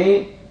of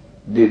the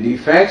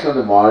defects of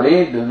the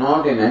body do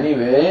not in any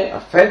way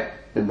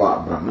affect the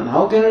Brahman.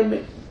 How can it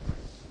be?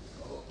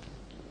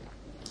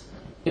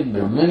 If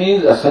Brahman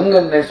is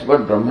asangat,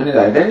 but Brahman is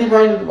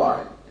identified with the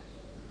body.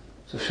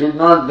 So should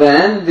not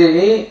then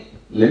the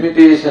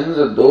limitations,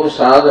 the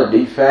doshas, the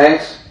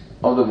defects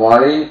of the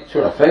body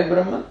should affect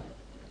Brahman?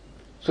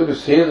 So to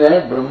say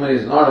that Brahman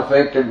is not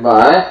affected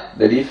by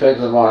the defects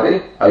of the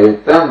body,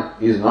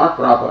 ayuktam is not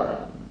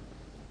proper.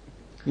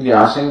 The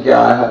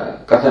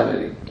asankya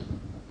kathameri.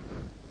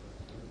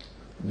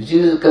 Which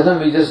is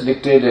katham we just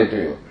dictated to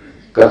you.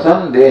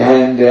 Katham deha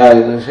indriya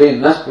doshe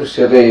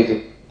nasprishyate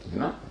iti. You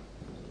know?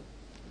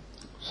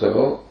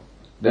 So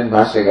then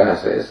Bhashyakara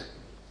says,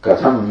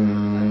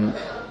 Katham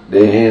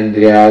deha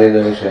indriya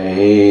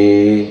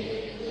doshe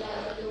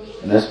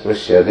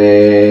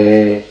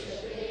nasprishyate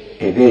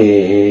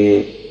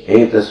iti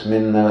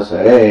एतस्मिन्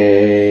अवसरे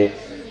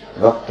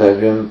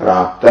वक्तव्यं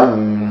प्राप्तं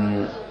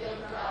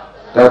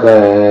तद्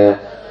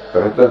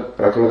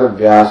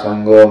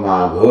प्रकृतव्यासंगो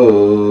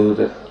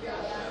माभूत्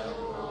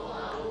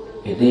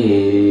इति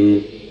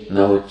न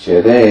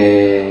उच्यते.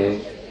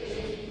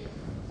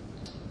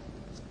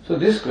 So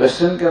this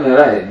question can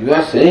arise. You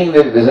are saying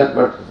that it doesn't,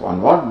 but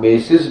on what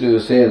basis do you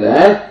say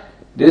that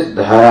this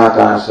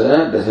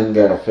dharakasa doesn't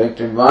get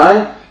affected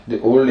by the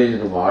old age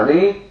of the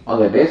body or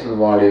the death of the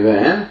body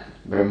when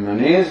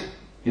Brahman is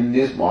in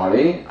this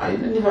body,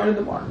 identified with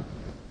the body?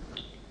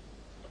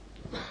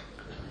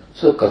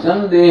 So,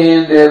 katham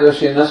dehendriya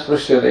doshi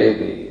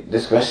nasprishyate.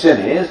 This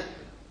question is,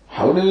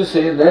 how do you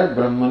say that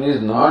Brahman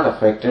is not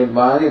affected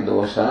by the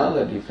dosha,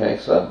 the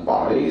defects of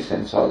body,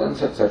 sense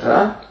organs,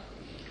 etc.?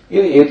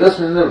 In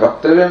etasmin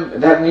vaktavyam,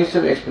 that needs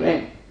to be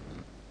explained.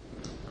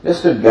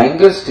 Just a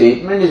blanket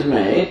statement is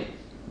made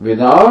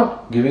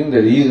without giving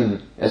the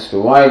reason as to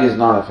why it is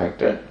not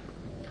affected.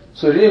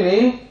 So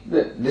really,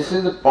 this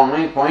is the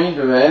point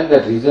where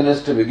that reason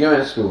is to be given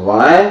as to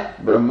why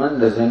Brahman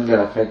doesn't get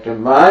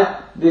affected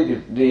by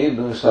the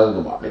doshas of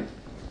the body.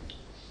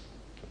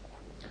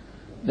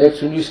 That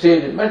should be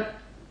stated, but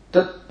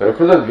tat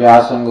prakrita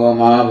vyasango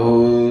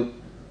mahabhut.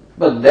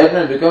 But that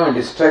may become a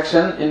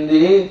distraction in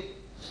the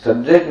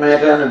subject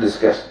matter and a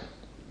discussion.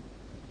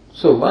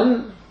 So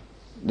one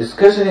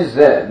discussion is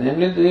there,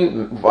 namely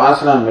the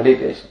Upasana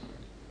meditation.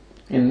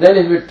 And then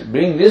if we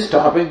bring this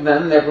topic,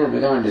 then that will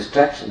become a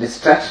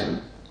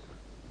distraction.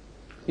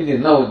 It is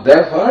now,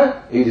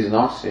 therefore, it is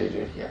not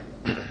stated here.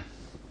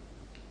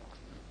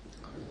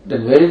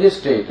 Then where it is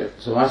stated?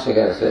 So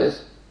Bhashyakara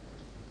says,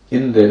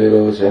 Indra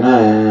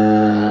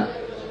Virochana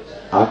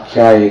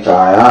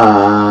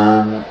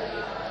Akhyayikayam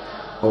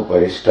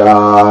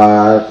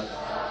Uparishtat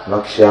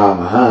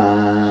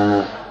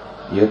Vakshamaha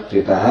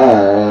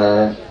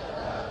Yuktitaha.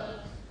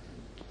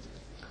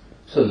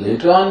 So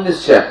later on in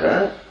this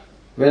chapter,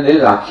 when there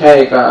is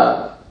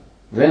Akhyayika,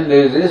 when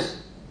there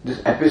is this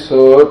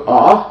episode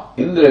of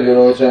Indra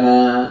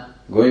Virochana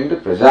going to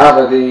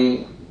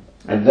Prajapati,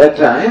 at that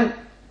time,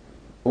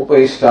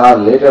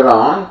 Upaishta later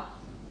on,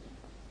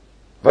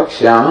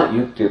 Vakshyama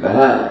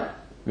Yuktitaha.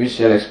 We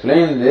shall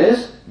explain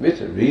this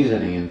with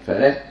reasoning, in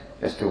fact,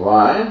 as to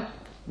why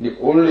the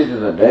old age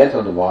of the death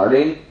of the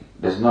body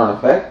does not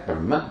affect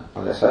Brahman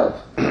or the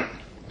self.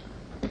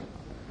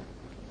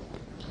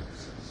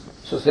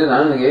 So says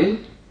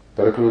Anandagiri,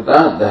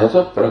 Prakruta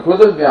Dahaso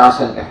Prakruta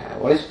Vyasanga.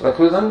 What is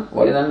Prakrutam?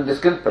 What is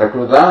undiscussed?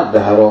 Prakruta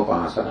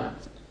Daharopasana.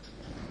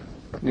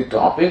 The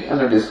topic and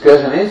the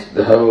discussion is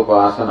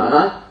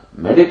Daharopasana,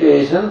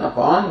 meditation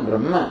upon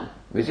Brahman,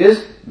 which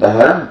is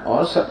Daharam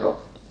or Sattva.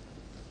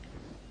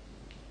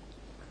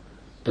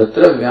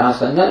 Tatra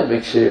Vyasanga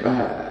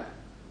Vikshepaha.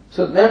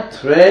 So that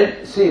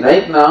thread, see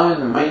right now in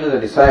the mind of the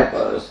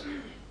disciples,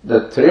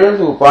 the thread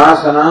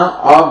upasana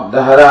of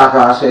the Hara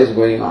Akasha is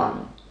going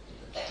on.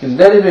 And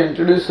then if you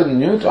introduce a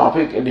new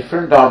topic, a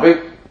different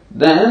topic,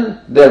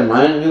 then their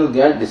mind will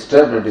get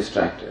disturbed or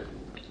distracted.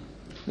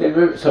 It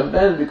will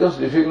sometimes becomes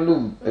difficult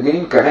to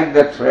again connect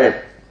that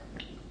thread.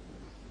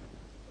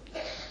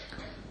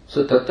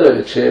 So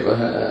tatra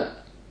vikshepaha.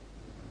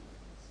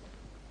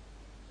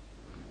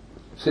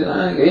 See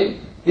again,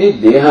 he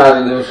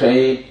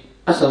dehādidoshai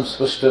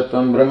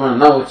asamspashtatvam brahman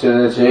na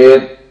uchyate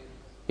chet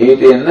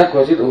etenna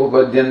kvachit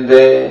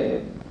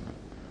upadyante.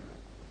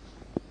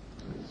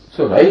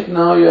 So right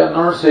now you are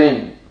not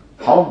saying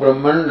how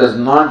Brahman does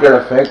not get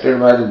affected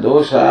by the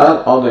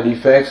doshas or the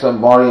defects of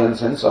body and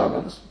sense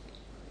organs.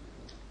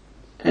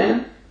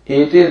 And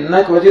ete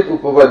na kvachit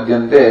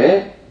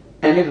upapadyante,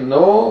 and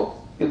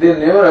if they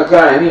never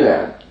occur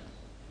anywhere.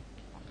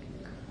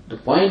 The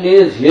point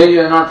is, here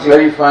you are not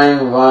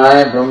clarifying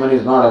why Brahman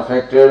is not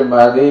affected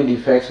by the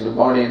defects of the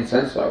body and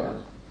sense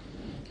organs.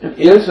 And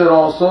elsewhere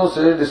also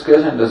such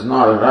discussion does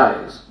not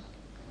arise.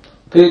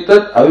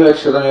 Tritat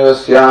avivakshatameva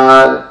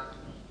syad.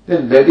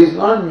 Then that is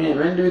not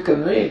meant to be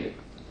conveyed.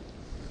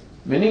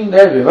 Meaning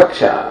that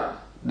vivaksha,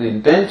 the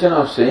intention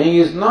of saying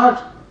is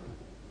not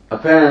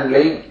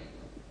apparently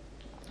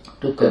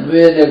to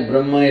convey that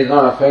Brahman is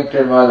not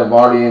affected by the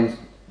body and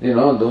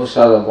those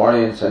are the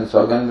body and sense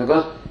organs,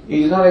 because it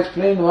is not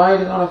explained why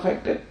it is not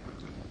affected.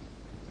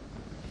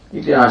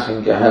 Iti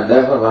ashinkya.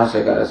 Therefore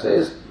Bhashyakara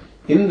says,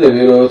 in the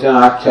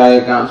Virochana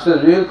Akhyayikam,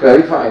 so we will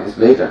clarify this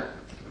later.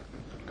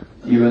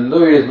 Even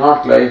though it is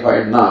not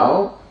clarified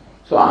now,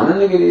 so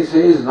Anandagiri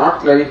says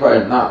not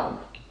clarified now.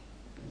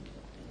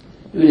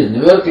 If it is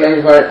never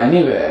clarified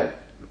anywhere,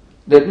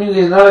 that means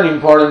it is not an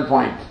important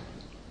point.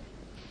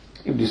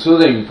 If this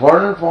was an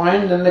important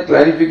point, then the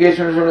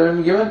clarification should have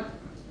been given.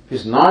 If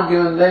it's not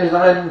given, then it's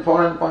not an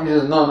important point. He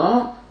says,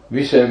 no,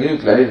 we shall give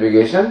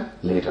clarification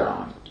later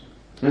on.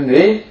 In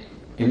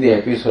the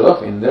episode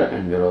of Indra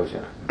and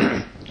Virochana.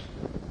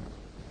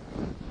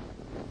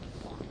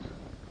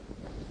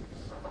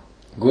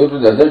 Go to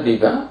the other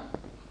tika.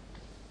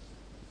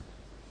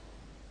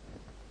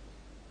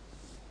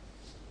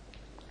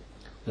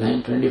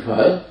 Line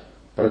 25.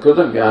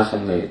 Prakruta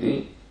vyasanga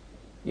iti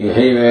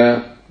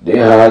yahaiva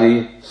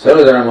dehādi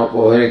sarvadharma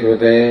pohe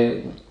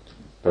krute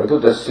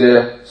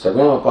prakrutasya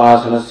saguna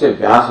upasanasya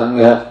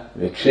vyasanga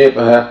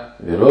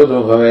vikshepaha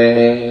virodho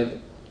bhavet.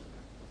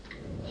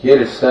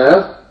 Here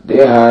itself,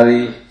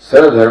 dehādi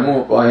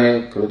sarvadharma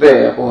pohe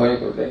krute apohe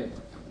krute.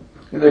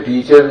 The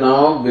teacher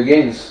now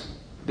begins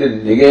the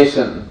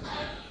negation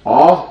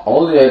of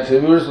all the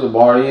attributes of the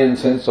body and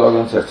sense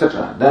organs,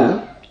 etc.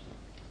 Then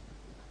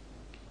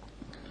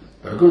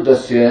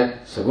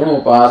Prakrutasya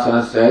saguna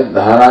upasanasya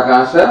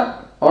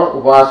dharakasa or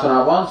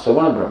upasana upon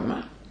saguna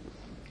Brahma.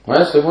 Why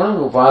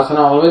saguna? Upasana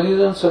always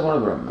is on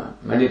saguna Brahma.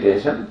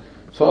 Meditation.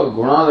 So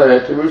guna,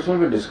 the attributes will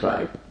be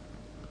described.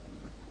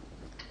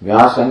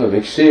 Vyasanga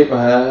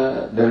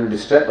vikshepaha, there will be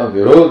distract of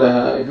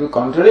virodha, it will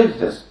contradict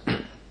this.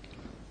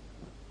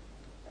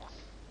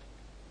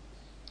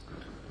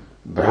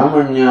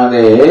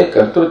 Brahmanyade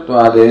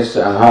kartruttvades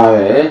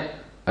abhave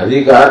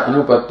adhikar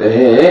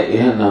anupattehe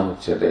iha na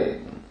uchyate.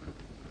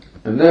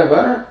 And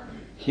therefore,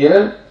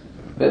 here,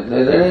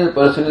 whether the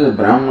person is a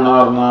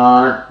Brahmana or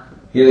not,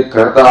 he is a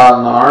Karta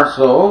or not,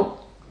 so,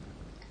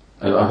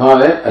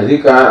 abhave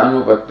adhikar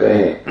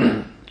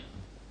anupattehe.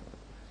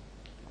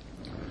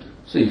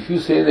 So if you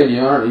say that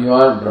you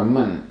are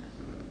Brahman,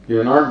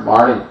 you are not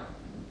body,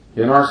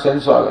 you are not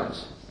sense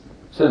organs.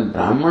 So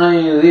Brahmana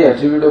is the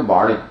attribute of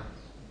body.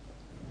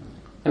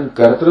 And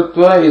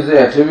Kartrutva is the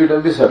attribute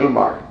of the subtle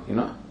body,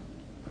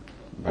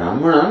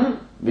 Brahman,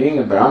 being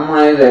a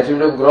Brahmana, is the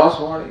attribute of gross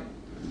body.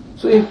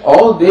 So if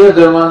all Deha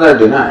Dharmas are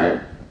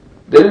denied,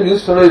 then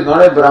this fellow is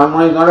not a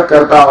Brahmana, is not a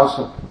Karta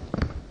also.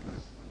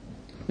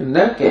 In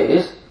that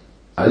case,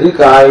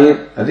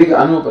 Adhika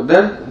Anupa,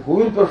 then who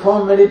will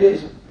perform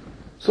meditation?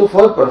 So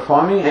for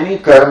performing any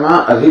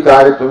karma,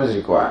 Adhikaritvam is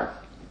required.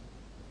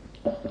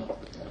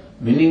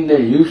 Meaning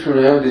that you should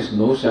have this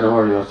notion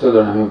about yourself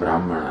that I am a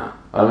Brahmana,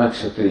 or I am a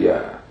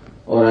Kshatriya,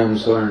 or I am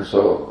so and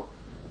so.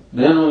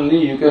 Then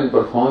only you can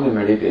perform the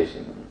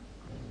meditation.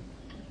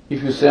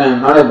 If you say I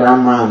am not a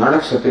Brahmana, not a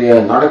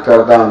Kshatriya, not a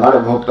Karta, not a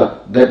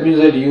Bhokta, that means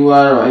that you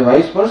are a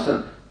wise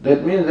person.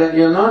 That means that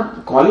you are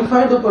not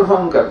qualified to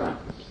perform karma.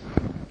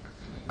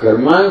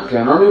 Karma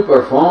cannot be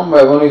performed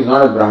by one who is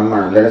not a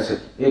Brahmana. Let us say,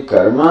 a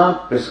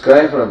karma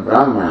prescribed for a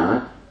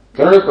Brahmana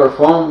cannot be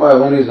performed by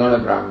one who is not a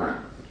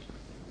Brahmana.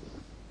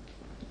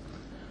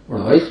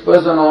 But a wise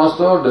person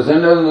also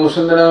doesn't have the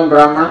notion that I am a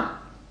Brahmana.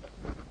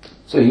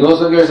 So he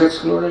also gets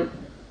excluded.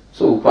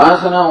 So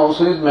upasana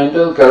also is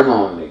mental karma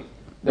only.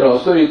 That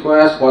also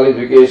requires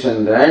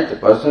qualification that the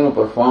person who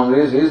performs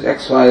this is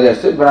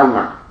XYZ, say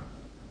Brahmana,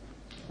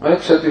 or a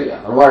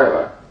Kshatriya, or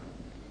whatever.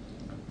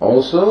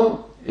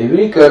 Also,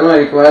 every karma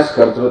requires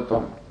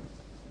kartrutvam.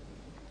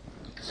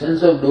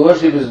 Sense of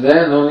doership is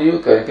there, then only you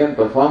can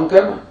perform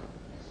karma.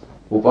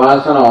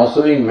 Upasana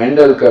also being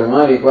mental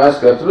karma requires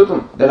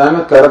kartrutvam. That I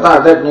am a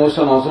karta, that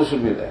notion also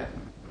should be there.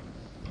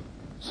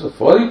 So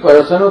for the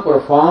person who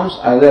performs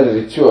either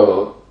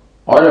ritual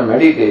or a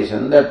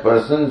meditation, that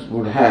person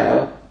would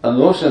have a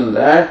notion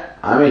that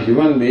I am a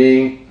human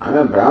being, I am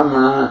a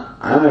Brahmana,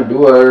 I am a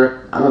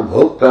doer, I am a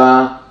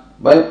bhokta.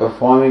 By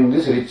performing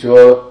this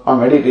ritual or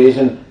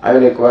meditation, I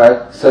will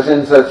acquire such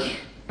and such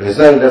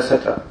result,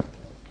 etc.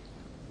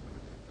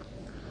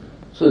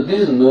 So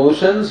these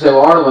notions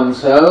about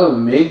oneself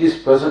make this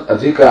person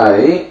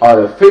adhikari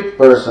or a fit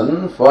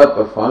person for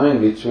performing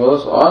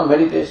rituals or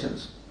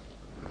meditations.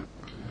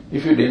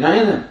 If you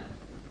deny them,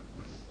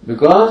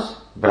 because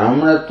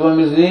Brahmanatvam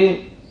is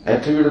the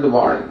attribute of the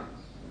body,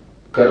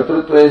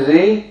 Kartrutva is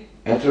the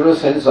attribute of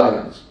sense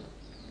organs.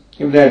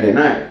 If they are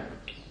denied,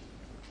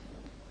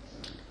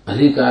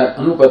 adhikar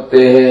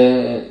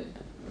anupatte,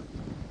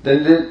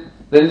 then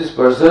this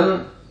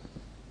person,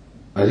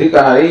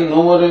 adhikari,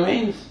 no more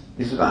remains.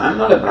 He says, I am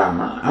not a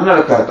Brahmana, I am not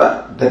a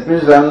Karta. That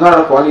means I am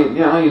not a quality, he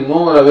is no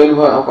more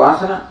available for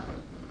upasana.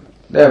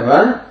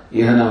 Therefore,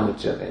 ihana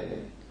uchyate.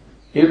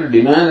 You have to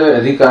deny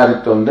the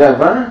adhikaritvam,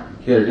 therefore,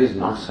 here it is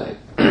not said.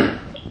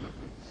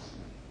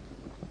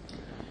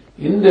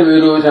 In the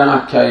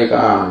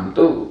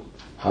Virochanakhyayikam,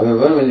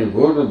 however, when you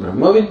go to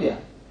Brahma Vidya,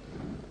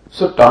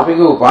 so topic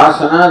of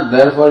upasana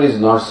therefore is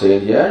not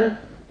said here.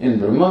 In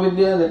Brahma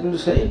Vidya that will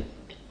say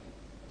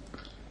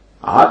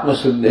Atma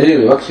Suddhi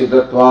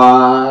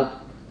Vivaksitatvat.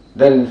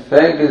 Then in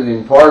fact it is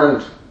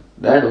important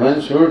that one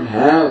should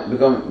have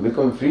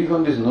become free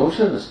from these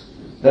notions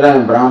that I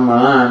am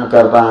Brahmana, I am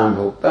Karta, I am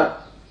Bhokta.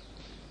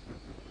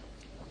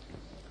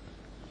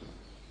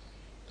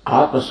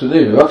 Atma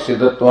Suddhi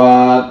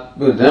Vivaksitatvat.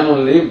 Because then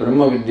only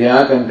Brahma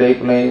Vidya can take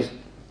place.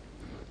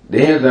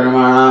 Deha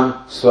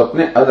Dharmanam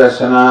Swapne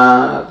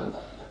Adarsanat.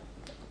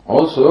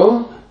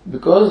 Also,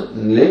 because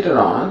later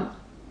on,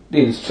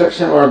 the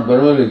instruction about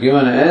Brahma will be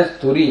given as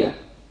Turiya.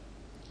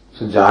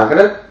 So,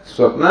 Jagrat,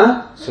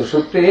 Swapna,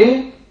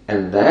 Sushupti,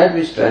 and that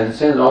which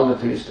transcends all the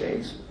three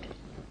states.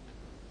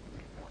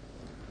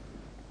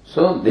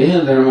 So,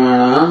 Deha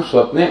Dharmanam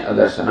Swapne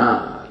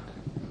Adarsanat.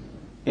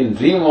 In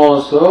dream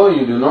also,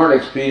 you do not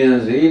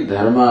experience the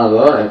dharmas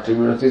or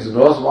attributes of this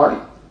gross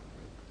body.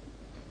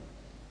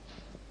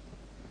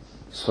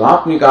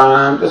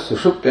 Swapnikanam to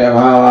sushupte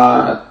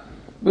bhavat.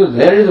 Because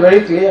there it is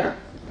very clear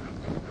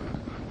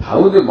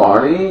how the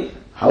body,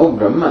 how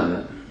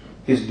Brahman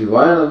is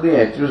devoid of the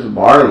attributes of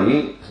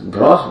body,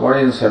 gross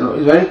body and subtle,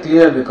 is very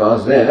clear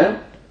because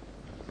there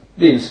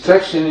the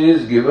instruction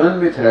is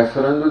given with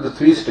reference to the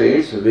three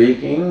states,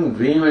 waking,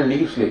 dream and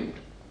deep sleep.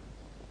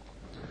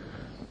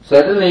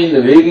 Certainly in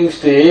the waking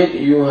state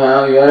you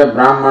are a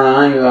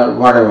Brahmana, you are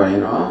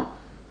whatever,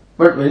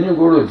 But when you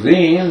go to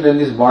dream, then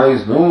this body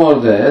is no more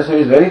there, so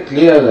it is very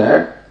clear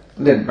that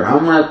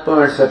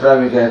Brahmanatva,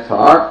 etc., which I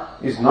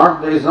thought is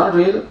not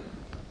real.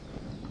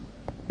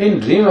 In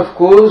dream, of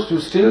course, you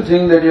still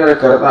think that you are a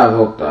Karta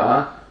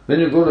Bhokta. When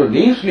you go to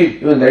deep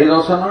sleep, even that is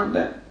also not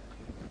there.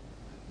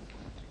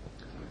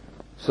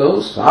 So,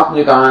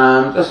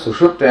 Swapnikanam ta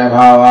sushupte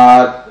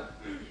bhavat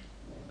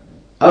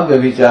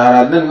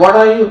abhyavicharat. Then what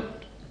are you?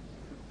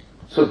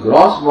 So,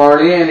 gross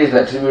body and its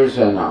attributes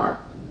are not.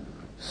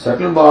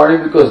 Subtle body,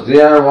 because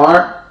they are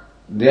what?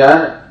 They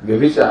are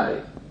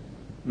vyabhichari.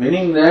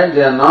 Meaning that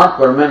they are not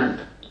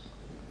permanent.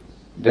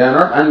 They are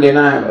not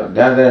undeniable.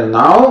 They are there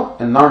now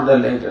and not there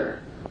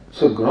later.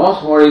 So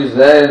gross body is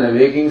there in the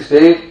waking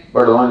state,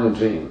 but not in the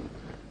dream.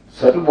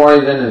 Subtle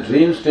body is in a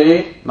dream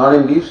state, not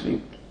in deep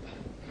sleep.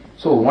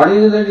 So what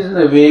is it that is in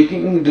the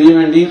waking, dream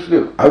and deep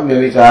sleep?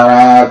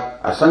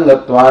 Abhyavicharat,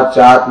 asangatvat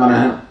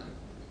chatmanah.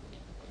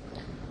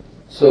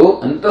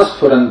 So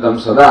antasfurantam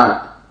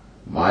sada,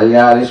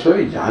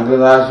 मायादिष्वपि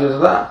जागृतासु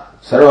सदा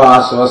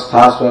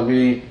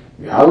सर्वास्वस्थास्वपि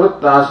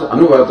व्यावृत्तासु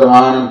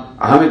अनुवर्तमानम्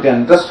अहमिति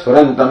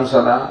अंतस्फुरन्तं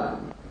सदा.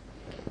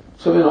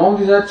 So when all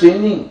these are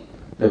changing,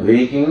 the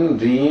waking,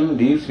 dream,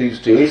 deep sleep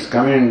states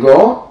come and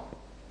go,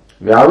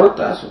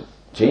 vyavruttasu,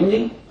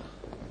 changing.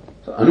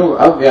 So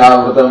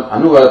avyavrutam,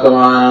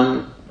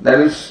 anuvartamanam, that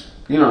is,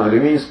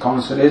 remains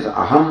constant is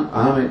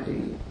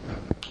ahamiti.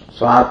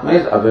 So Atma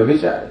is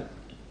abhyabhichari.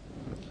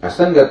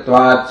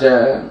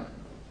 Asangatvacha.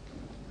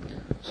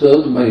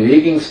 So my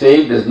waking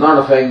state does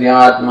not affect the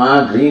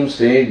Atma, dream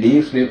state,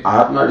 deep sleep.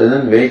 Atma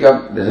doesn't wake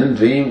up, doesn't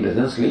dream,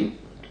 doesn't sleep.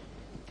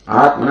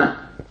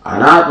 Atmana,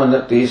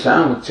 anatmana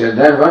tesham uchya.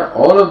 Therefore,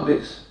 all of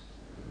this,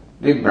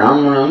 the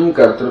Brahmanam,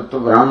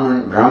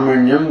 Kartrutva,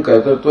 Brahmanyam,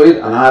 Kartrutva is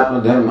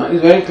anatma dharma,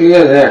 is very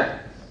clear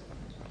there.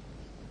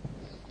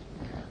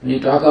 When you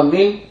talk of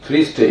the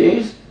three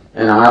states,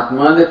 and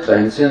Atma that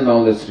transcends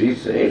all the three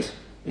states,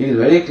 it is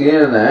very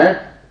clear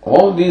that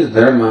all these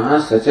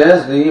dharmas, such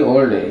as the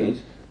old age,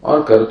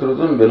 or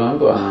Kartrutvam belong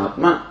to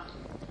Anatma.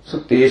 So,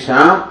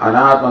 Tesham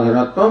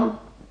Anatma Dharmatvam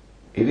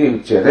iti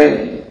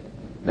uchyate.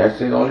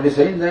 That's it already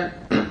said there.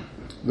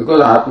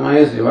 Because Atma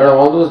is devoid of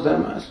all those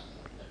dharmas.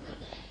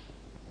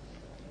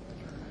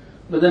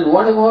 But then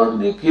what about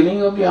the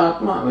killing of the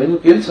Atma? When you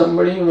kill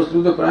somebody, you must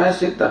do the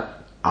Prayaschitta.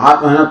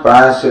 Atmana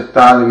Prayaschitta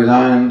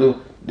Vidhayandu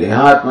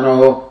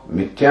Dehatmano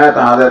Mithyat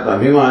Adat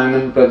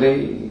Abhimanam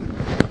Prati.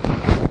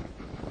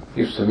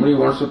 If somebody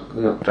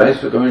tries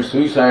to commit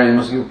suicide, he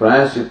must give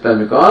Prayaschitta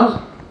because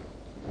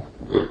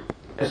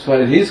as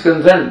far as he is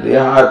concerned,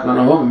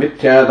 Dehatmanoho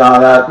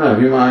Mithyatadatma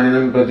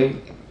Abhimaninam Prati.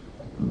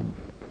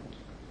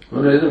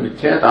 When there is a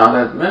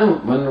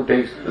Mithyatadatma, one who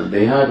takes the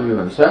Deha to be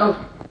oneself,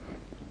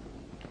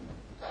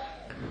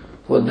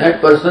 for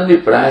that person the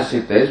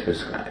Prayaschitta is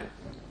prescribed.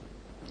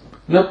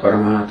 No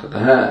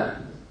Paramatataha.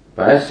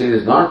 Prayaschitta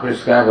is not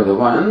prescribed for the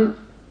one,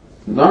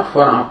 not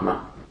for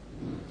Atma.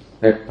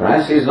 That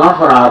Prayaschitta is not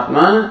for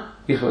Atma,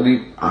 is for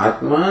the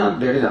Atma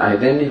that is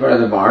identified as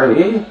the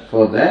body,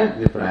 for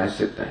that the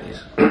Prayaschitta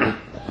is.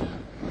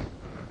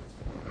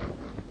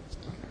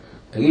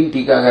 Again,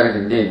 Tikakara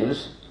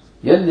continues,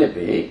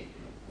 Yadyapi,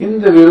 in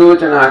the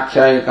Virochana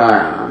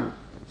Akshayikayam,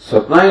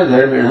 Swapnaya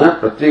Dharmina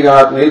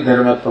Pratyagatmi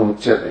Dharmatvam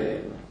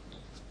Uchyate.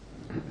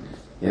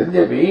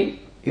 Yadyapi,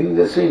 in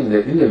the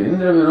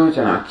Indra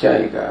Virochana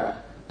Akshayika,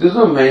 there is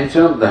no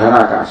mention of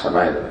Dharakasha,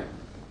 by the way.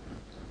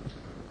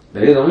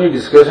 There is only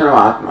discussion of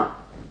Atma.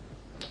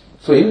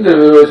 So, Indra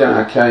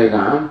Virochana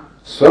Akshayikam,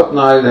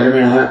 Swapnaya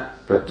Dharmina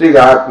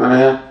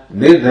Pratyagatmana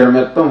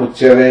Nidharmatvam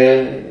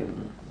Uchyate.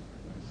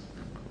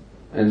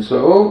 And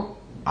so,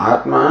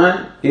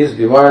 Atma is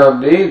devoid of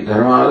the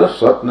dharma of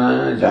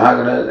Swapna,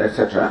 Jagrat,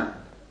 etc.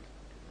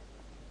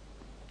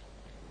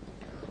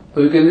 So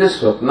you can just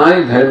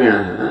Swapnari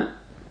Dharmina,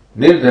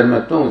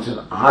 Nirdharmatvam, which is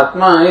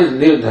Atma is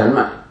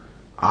Nirdharma.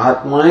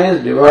 Atma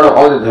is devoid of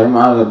all the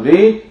dharmas of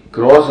the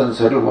gross and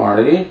subtle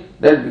body.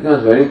 That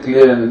becomes very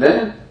clear in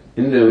the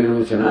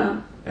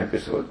Virochana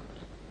episode.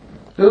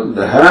 So,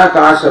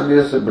 Dharakasha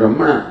is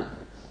Brahmana,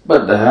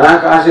 but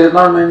Dharakasha is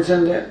not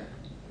mentioned there.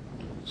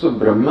 So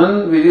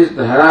Brahman, which is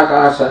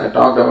Dharakasha I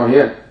talked about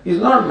here, is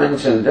not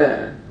mentioned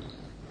there.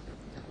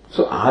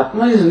 So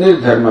Atma is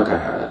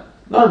Nirdharmakaha,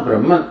 not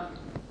Brahman.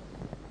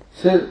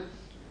 Says,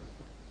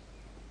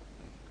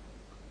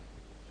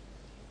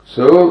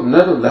 so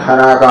Natu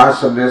Dharakasha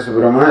Sabdes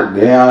Brahman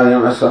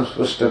Deyadhyam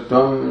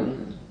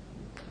Asamspushtatvam.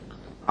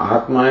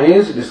 Atma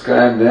is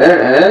described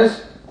there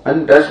as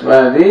untouched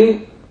by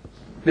the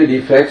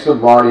defects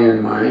of body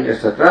and mind,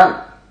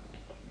 etc.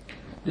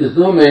 There is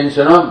no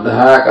mention of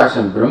Dharakasha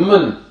and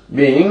Brahman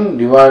being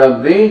devoid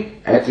of the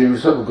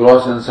attributes of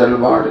gross and subtle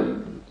body.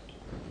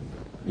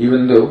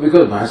 Even though,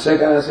 because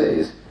Bhashyakara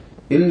says,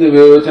 in the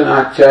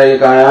Virochana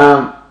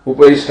Akshayikayam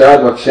Uparishtad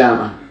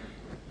Vakshama.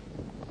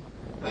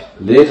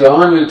 Later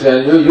on we'll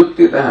tell you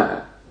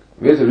Yuktitaha,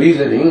 with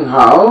reasoning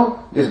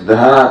how this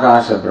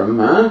Dharakasha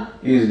Brahma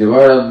is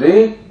devoid of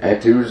the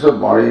attributes of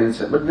body and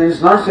subtle. But then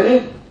it's not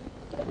said.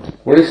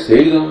 What is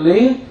said is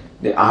only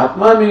the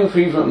Atma being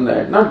free from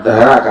that, not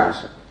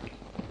Dharakasha.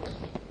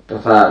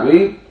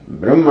 Tathavi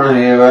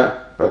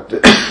Brahmaneva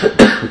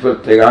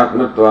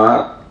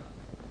Pratyagatmatvat.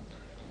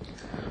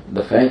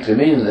 The fact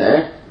remains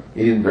that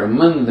it is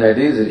Brahman that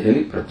is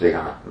really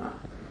Pratyagatma.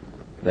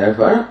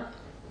 Therefore,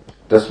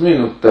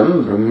 Tasmin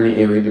Uttam Brahmani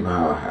Eviti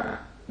Bhavaha.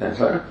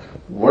 Therefore,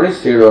 what is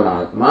said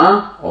on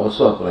Atma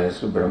also applies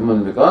to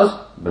Brahman because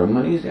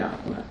Brahman is the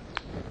Atma.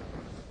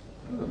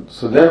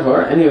 So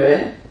therefore,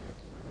 anyway,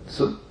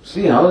 so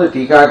see how the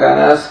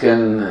Tikakaras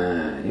can,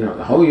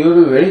 how you have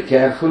to be very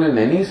careful in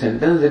any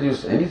sentence that you,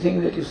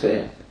 anything that you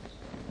say.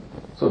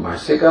 So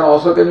Bhashyakara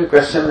also can be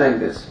questioned like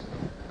this.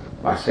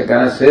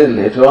 Bhashyakara says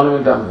later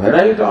on, when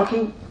are you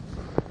talking?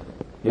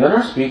 You are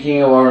not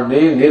speaking about the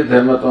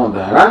Nirdharmatvam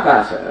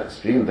Dharakasha,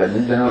 speaking the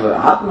Nirdharmatvam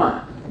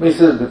Atma. But he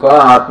says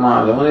because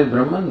Atma alone is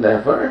Brahman,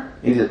 therefore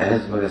it is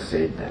as well as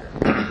said there.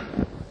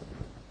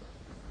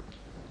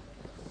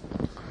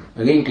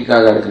 Again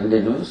Tikakara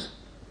continues,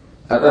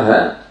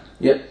 Ataha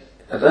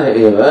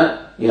एव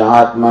य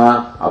आत्मा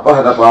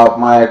अपहत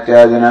पापमा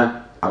इत्यादिन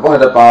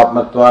अपहत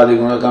पापमत्वादि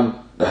गुणकम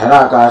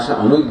धराकाश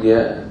अनुज्ञ.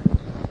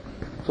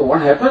 So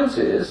what happens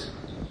is,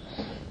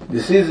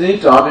 this is the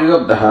topic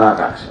of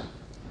Dharakasha.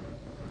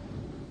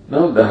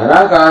 Now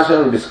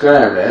Dharakasha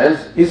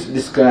is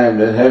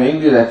described as having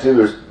these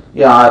attributes.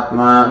 Ya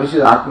Atma, which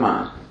is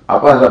Atma,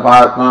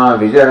 Apahadapatma,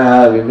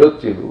 Vijaraha,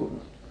 Vimrutyuhu.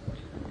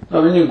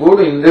 Now when you go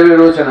to Indra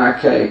Virochana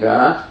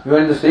Akshayika, you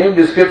find the same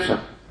description.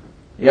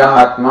 Ya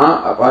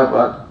Atma,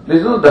 Apahadapatma. There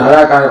is no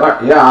Dharakasha,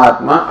 but Ya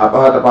Atma,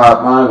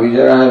 Apahadapatma,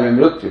 Vijaraha,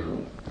 Vimrutyuhu.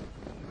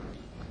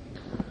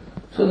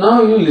 So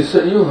now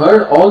you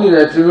heard all these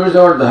attributes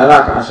about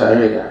Dharakasha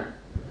earlier.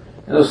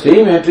 And the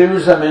same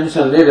attributes are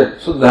mentioned later.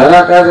 So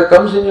Dharakasha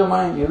comes in your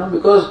mind,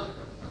 because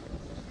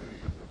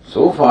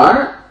so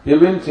far you've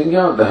been thinking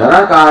of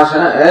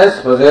Dharakasha as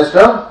possessed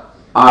of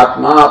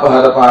Atma,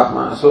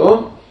 Apahadapatma.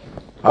 So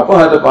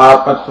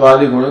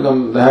Apahadapatmatvadi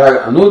gunakam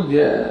Dharak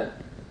anudya.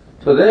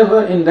 So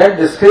therefore in that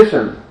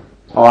description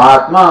of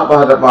Atma,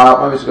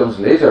 Apahadapatma which comes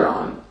later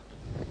on,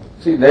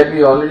 see that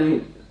we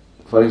already,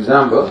 for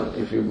example,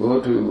 if you go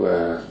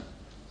to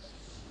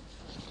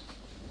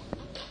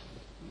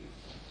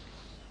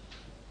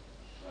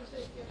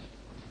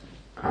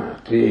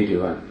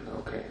 381,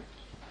 okay.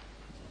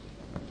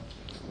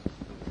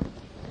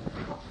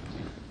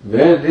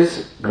 Where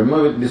this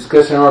Brahma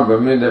discussion about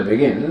Brahmavida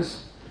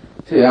begins,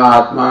 say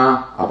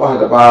Atma,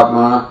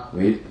 Apahadapatma,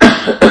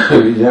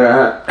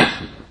 Vijara,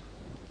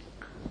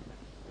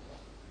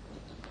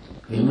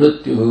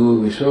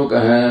 Vimrutyuhu,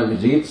 Vishokaha,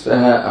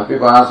 Vijitsaha,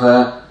 Apipasa,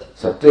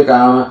 Satya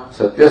Kama,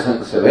 Satya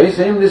Sankara, very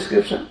same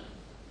description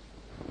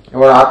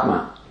about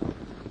Atma.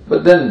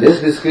 But then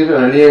this description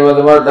earlier was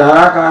about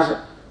Dharakasha.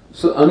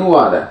 So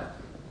Anuvada.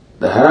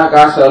 The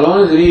Dharakasha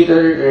alone is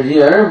reiterated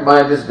here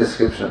by this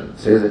description,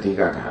 says the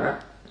Tikakara.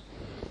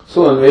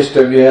 So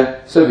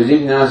Anveshtavya, so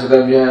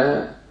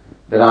Vijijnasatavya,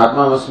 that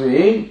Atma must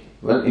be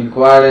well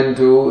inquired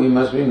into, he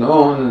must be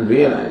known and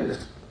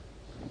realized.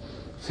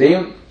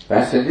 Same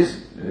passage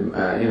is,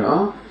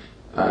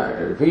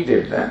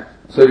 repeated that.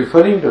 So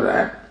referring to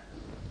that,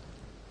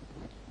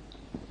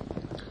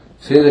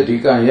 says the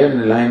Tika here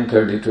in line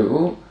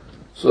 32,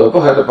 so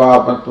apahata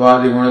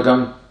papatvadi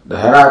gunakam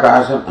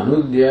dharakasam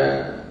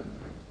anudya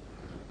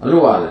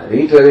anuvada,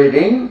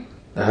 reiterating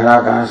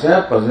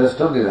dharakasha possessed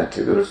of these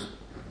attributes.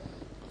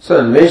 So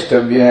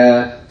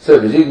anveshtavya, so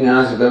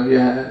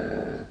vijijnasatavya.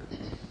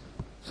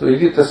 So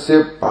iti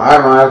tasya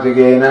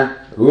paramartikena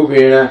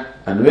rupena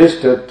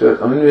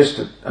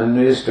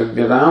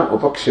anveshtavyatam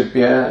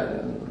upakshipya.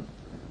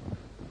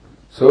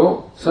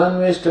 So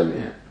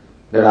sanveshtavya,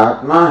 that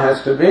Atma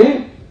has to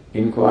be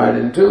inquired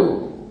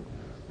into,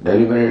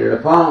 deliberated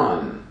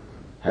upon,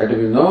 has to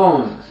be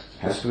known,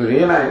 has to be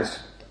realized.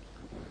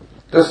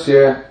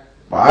 Tasya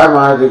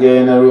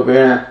paramartikena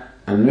rupena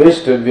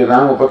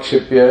anveshtavyatam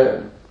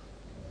upakshipya.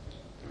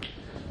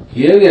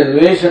 Here the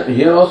anveshan,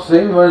 here also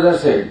same words are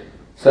said.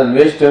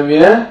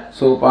 Sanveshtavya,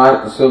 so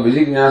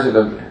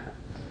vijijnasatavya.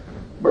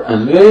 But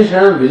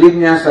anveshanam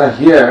vijijnasa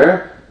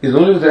here is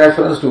only with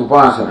reference to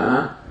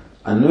upasana.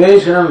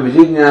 Anveshanam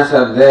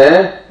vijijnasa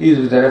there is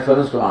with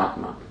reference to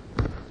Atma.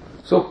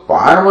 So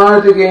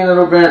paramartikena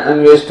rupena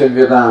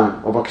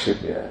anveshtavyatam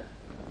upakshipya.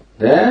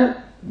 There,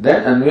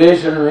 that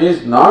anveshanam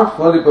is not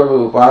for the purpose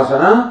of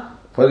upasana,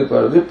 for the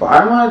purpose of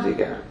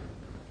paramartikena.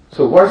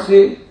 So what's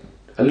the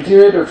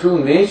ultimate or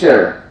true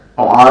nature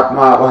of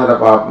Atma,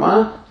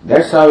 Apahata,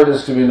 that's how it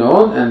is to be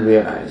known and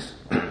realized.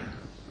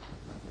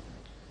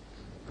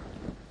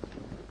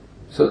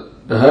 So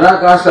the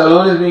Dharakasha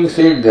alone is being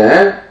said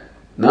there.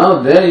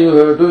 Now there you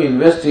have to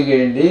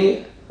investigate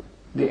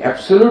the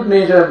absolute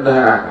nature of the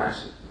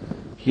Dharakasha.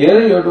 Here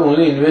you have to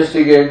only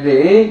investigate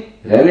the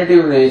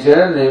relative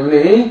nature,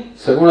 namely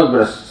Saguna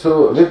Bras.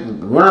 So with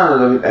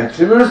guna, with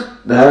attributes,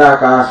 the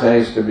Dharakasha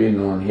is to be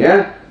known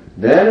here.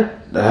 There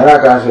the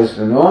Dharakasha is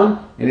to be known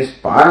in its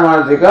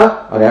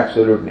paramarthika or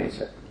absolute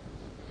nature.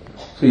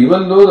 So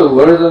even though the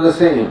words are the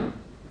same,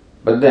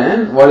 but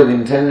then what is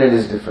intended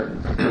is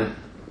different.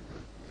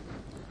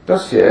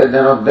 Tasya,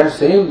 then of that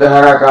same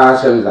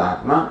Dharakasha is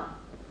Atma.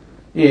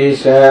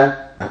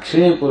 Isha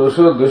Akshini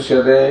Purusho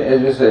Dushyate,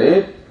 as we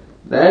said,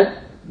 that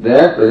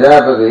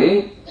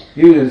Prajapati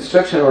gives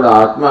instruction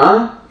about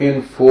Atma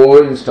in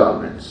 4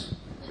 installments.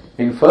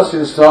 In first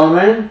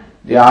installment,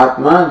 the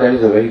Atma, that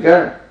is the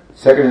waker.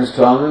 Second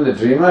installment, the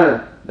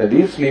dreamer, the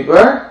deep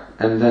sleeper,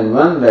 and then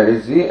one that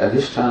is the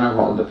adhisthana of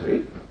all the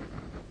 3.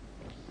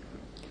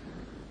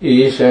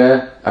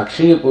 Isha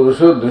Akshini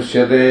Purusho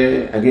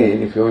Dushyate.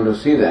 Again, if you want to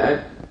see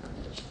that,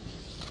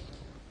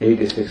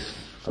 86.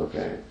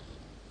 Okay.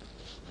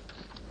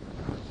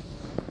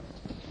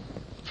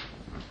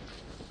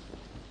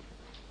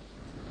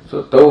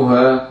 So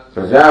Tauha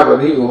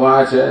Prajapati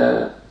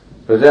Uvacha.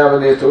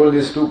 Prajapati told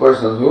these 2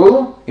 persons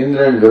who?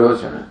 Indra and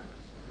Virochana.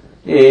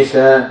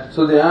 Isha.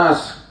 So they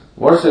ask,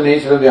 what's the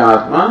nature of the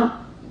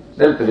Atma?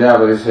 Then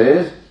Prajapati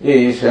says,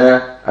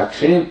 Isha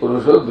Akshini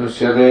Purusho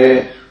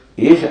Dushyate.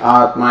 Isha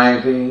Atma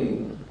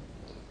iti.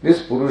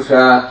 This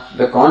Purusha,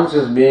 the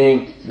conscious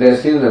being that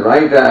is seen in the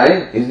right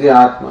eye, is the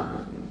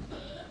Atma.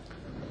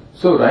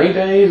 So right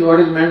eye is what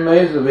is meant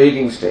by the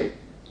waking state.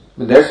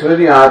 But that's where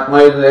the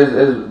Atma is,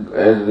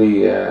 as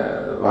the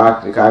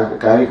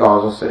Karika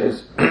also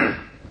says.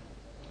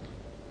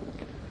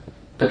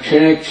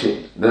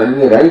 Takshinekshi. In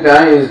the right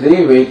eye is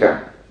the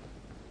waker.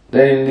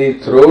 Then in the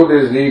throat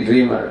is the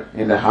dreamer.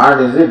 In the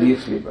heart is the deep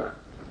sleeper.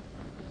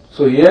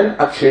 So here,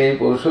 Akshini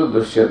Purusho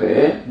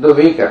Dushyate, the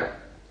waker.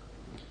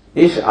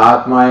 Ish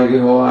Atma iti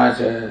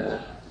hovacha.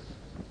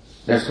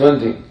 That's one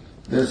thing.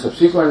 Then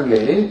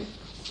subsequently,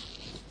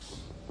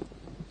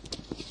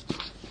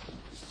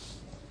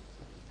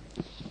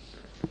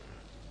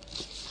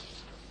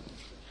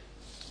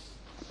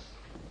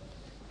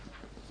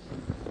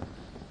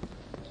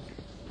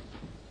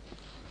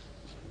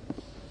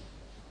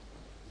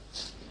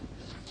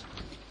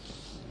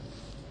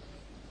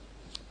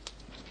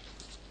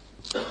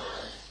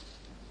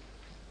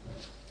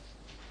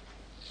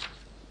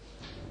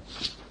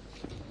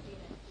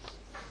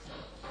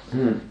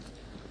 Hmm.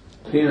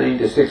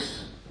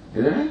 396,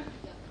 isn't it?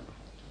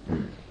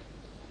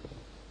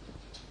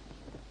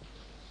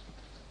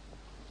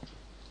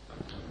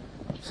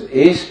 So,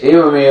 Esh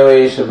evameva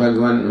esha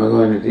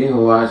bhagavaniti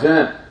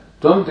hovacha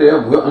tvam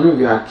teya bhuga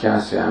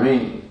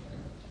anuvyakhyāsyāmi.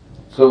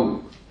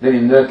 So, then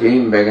Indra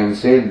came back and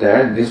said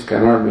that this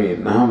cannot be,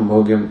 naham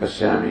bhogyam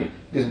pashyami.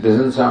 This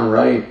doesn't sound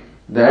right,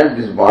 that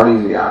this body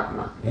is the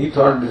Atma. He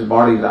thought this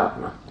body is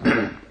Atma.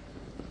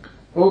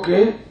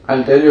 Okay,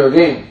 I'll tell you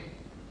again.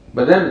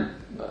 But then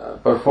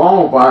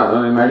perform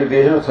a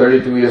meditation of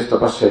 32 years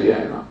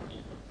tapasya.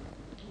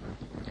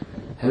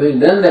 Having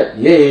done that,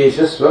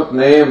 yesha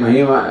swapne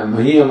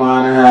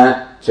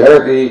mahiyamana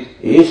charati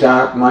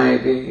esha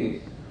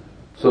atmayati.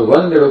 So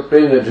one that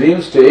obtains the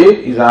dream state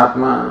is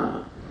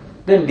Atma,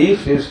 then deep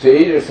sleep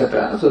state,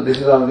 etc. So this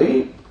is how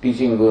the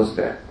teaching goes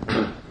there.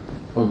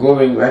 We're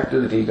going back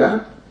to the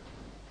Tika.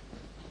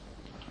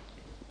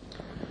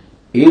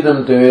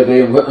 Idam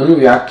tevete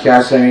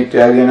anuvyakhyasam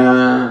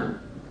ityadina.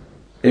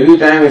 Every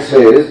time it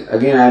says,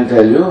 again I'll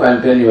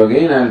tell you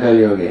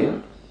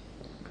again.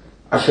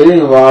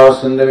 Asharin vava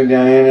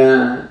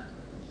sandamidyanena.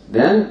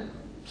 Then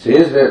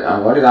says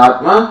that what is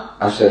Atma?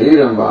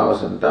 Ashariram vava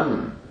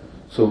santam.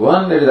 So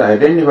one that is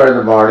identified with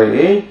the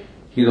body,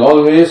 he is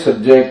always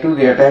subject to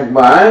the attack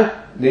by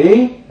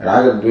the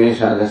raga,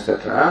 dveshas,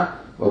 etc.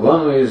 But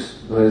one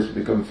who has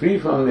become free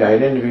from the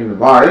identity of the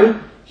body,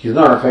 he is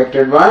not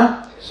affected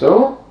by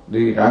so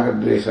the raga,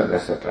 dveshas,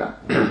 etc.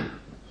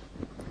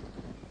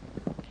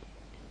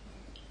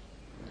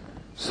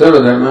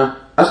 Sarvadharma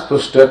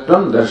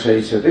aspushtatvam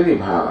darshayishati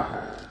vibhavaha.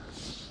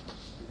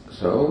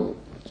 So,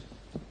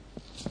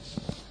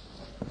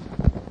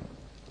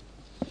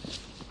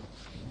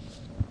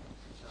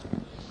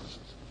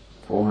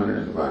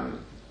 (401)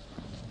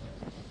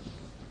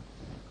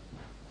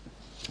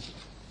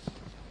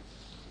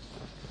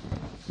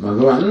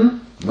 Bhagavan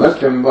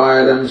Mrityam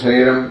Vayadam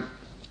Shairam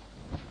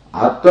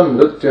Attam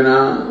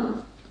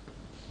Mrityuna.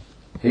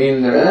 He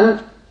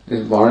Indra,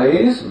 this body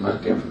is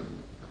Mrityam,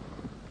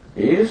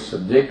 is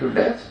subject to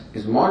death,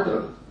 is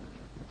mortal.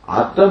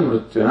 Attam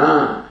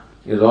Mrityuna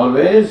is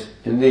always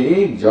in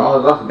the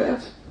jaws of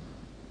death.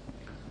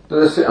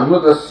 Tadasya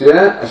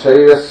amrutasya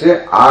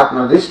asharirasya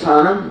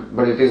atmadhishthanam,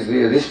 but it is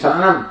the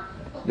adhishthanam,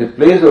 the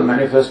place of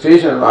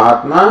manifestation of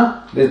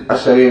Atma, this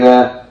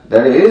asharira,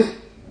 that is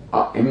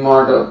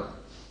immortal.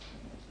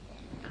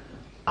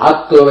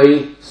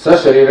 Attvai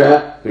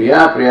sasharira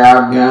priya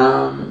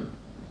priyabhyam.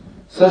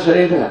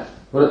 Sasharira,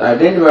 what is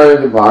identified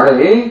with the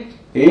body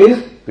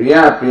is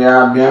priya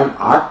priyabhyam.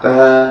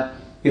 Atta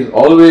is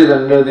always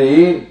under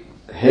the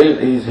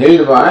is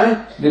held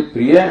by the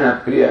priya and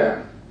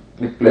apriya.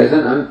 The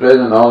pleasant,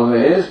 unpleasant,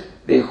 always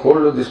take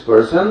hold of this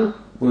person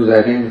who is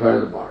identified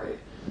with the body.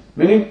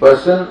 Meaning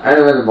person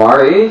identified with the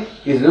body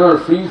is never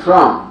free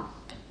from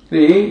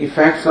the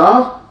effects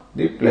of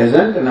the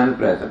pleasant and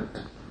unpleasant.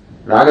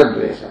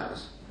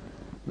 Ragadveshas.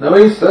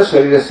 Navai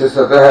sasharirasya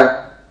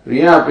satah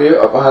priya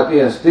priya apahati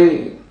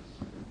asti.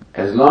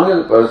 As long as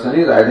the person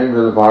is identified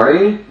with the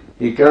body,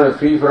 he cannot be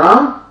free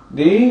from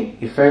the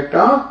effect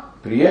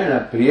of priya and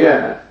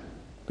apriya.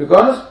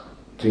 Because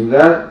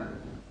that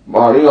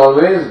body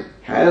always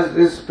has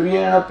this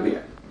priya and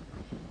apriya.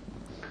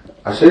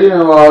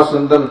 Asharina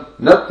vasantam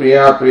na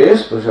priya priya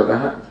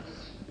sprushataha.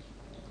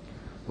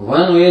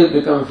 One who has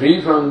become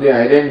free from the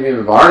identity of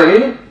the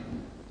body,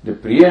 the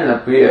priya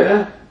and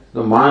apriya,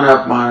 the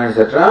mana, apmana,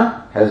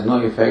 etc., has no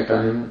effect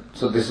on him.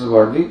 So this is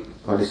what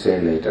is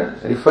said later.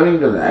 Referring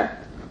to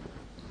that,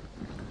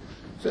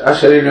 so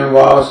asharinam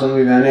vavasam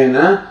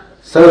vidanena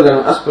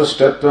sarvadam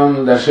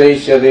aspushtatvam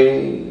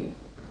darshayishyati.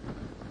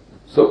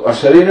 So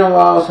asharinam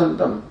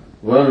vavasantam,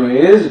 one who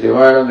is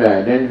devoid of the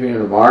identity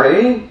of the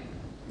body,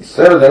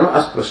 sarvadharma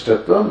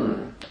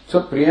aspushtatvam.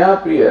 So priya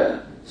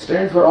priya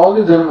stands for all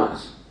the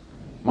dharmas.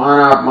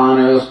 Mana,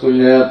 apmanayos,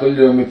 tulya,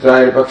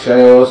 mitraya,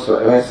 pakshayos,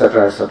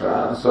 etc.,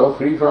 etc. So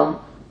free from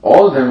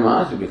all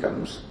dharmas he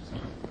becomes.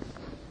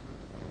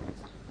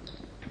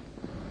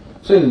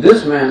 So in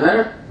this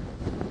manner,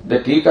 the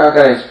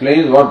Tikakara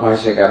explains what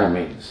Bhashyakara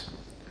means.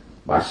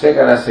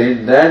 Bhashyakara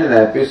said that in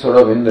the episode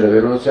of Indra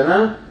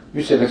Virochana,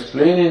 we shall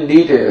explain in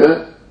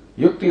detail,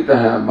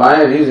 yuktitaha,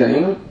 by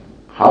reasoning,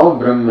 how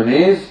Brahman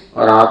is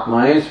or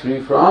Atma is free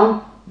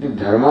from the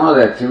dharma,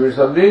 the attributes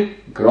of the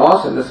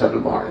gross and the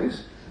subtle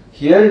bodies.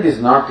 Here it is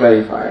not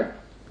clarified.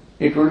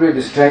 It will be a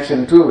distraction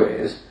in two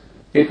ways.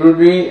 It will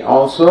be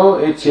also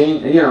a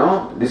change,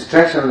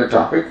 distraction of the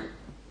topic.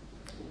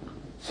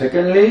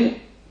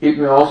 Secondly, it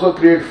may also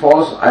create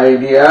false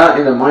idea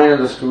in the mind of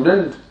the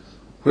student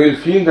who will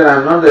feel that I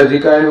am not the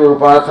adhikari for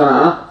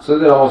upasana, so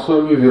there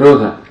also will be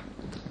virodha.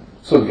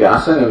 So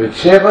Vyasanga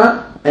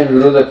Vikshepa and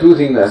Virodha, two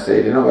things are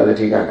said, by the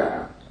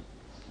Tikakara.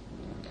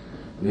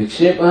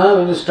 Vikshepa,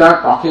 when you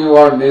start talking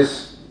about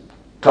this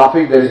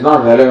topic that is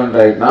not relevant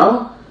right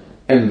now,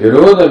 and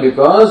Virodha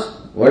because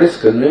what is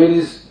conveyed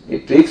is,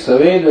 it takes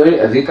away the very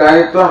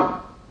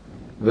adhikaritvam,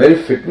 very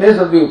fitness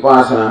of the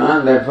upasana,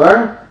 and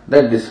therefore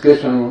that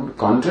discussion would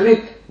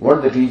contradict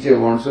what the teacher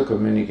wants to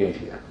communicate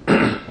here.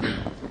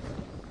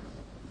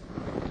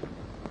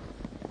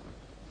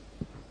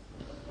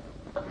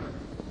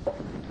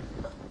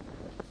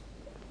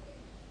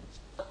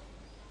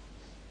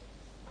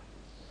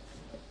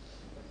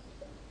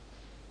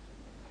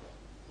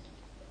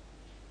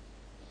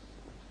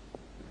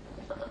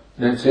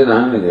 Then says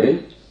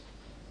Anandagay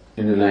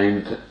in the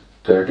line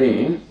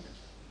 13,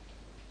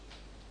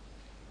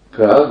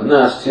 Ka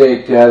na asya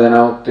ityadana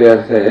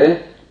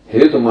uktyarthe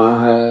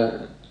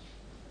hetumaha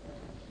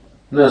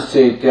na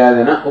asya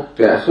ityadana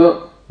uktya.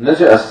 So, na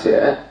cha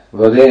asya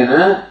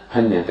vadena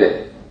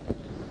hanyate.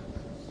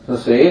 So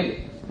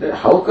said that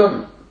how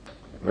come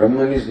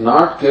Brahman is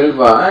not killed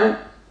by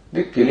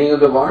the killing of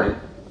the body.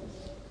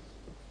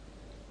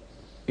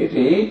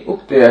 Iti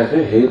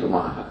ukteyase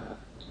hetumaha.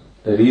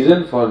 The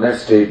reason for that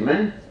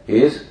statement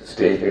is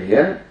stated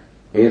here.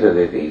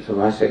 Etadeti. So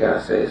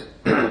Bhashyakara says,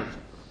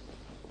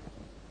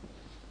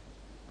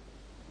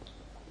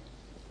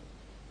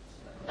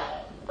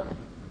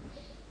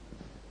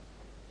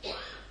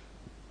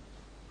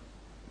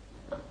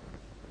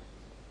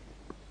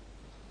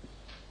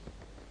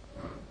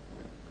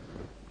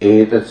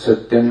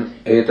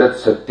 एतत्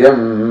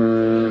सत्यम्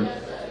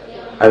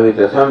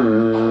अवितथम्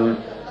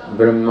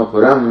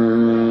ब्रह्मपुरम्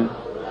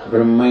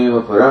ब्रह्मैव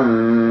पुरम्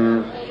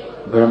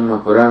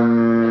ब्रह्मपुरम्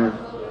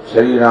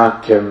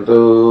शरीराख्यम् तु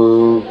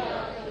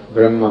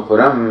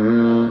ब्रह्मपुरम्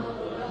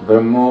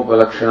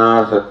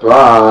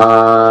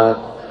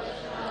ब्रह्मोपलक्षणार्थत्वात्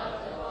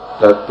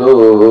तत्तु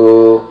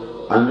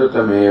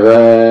अनृतमेव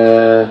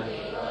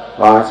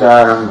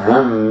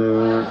वाचारम्भणम्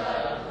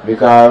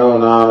विकारो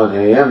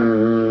नामधेयम्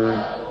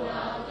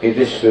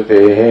इति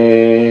श्रुतेः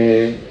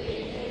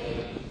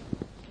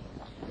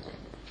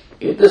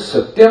इति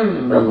सत्यम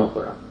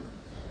Brahmapuram.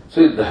 So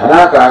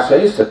Dharakasha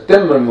is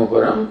Satyam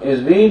Brahmapuram,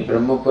 is the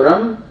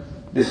Brahmapuram,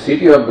 the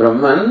city of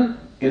Brahman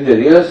in the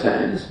real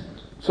sense.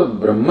 So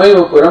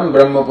Brahmayopuram,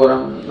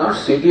 Brahmapuram, not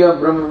city of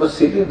Brahman, but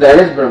city that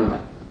is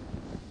Brahman.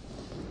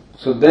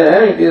 So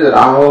there it is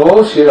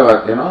Raho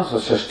Shiravat, So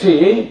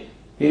Shashti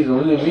is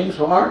only means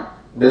what?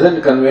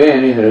 Doesn't convey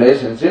any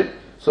relationship.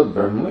 So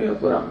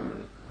Brahmayopuram.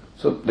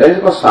 So that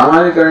is what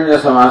Samadhikaranya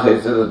Samasa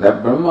is.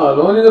 That Brahma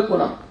alone is a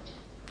Puram,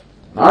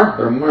 not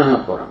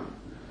Brahmana Puram.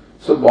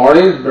 So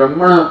body is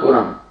Brahmana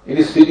Puram. It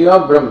is city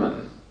of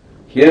Brahman.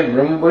 Here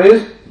Brahmapura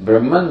is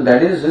Brahman,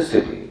 that is the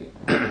city.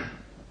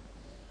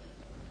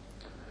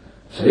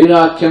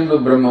 Sharirakyam to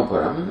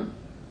Brahmapuram.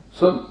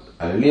 So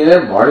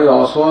earlier body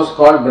also was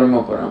called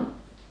Brahmapuram.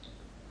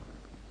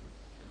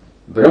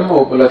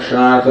 Brahma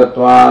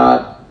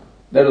Upalakshanarthatvat.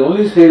 That is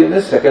only said in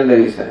the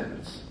secondary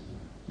sense.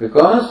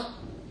 Because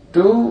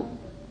to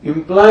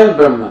imply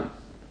Brahman.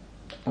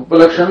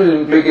 Upalakshana is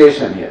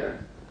implication here.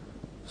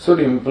 So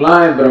to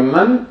imply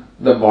Brahman,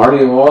 the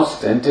body was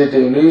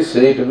tentatively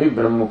said to be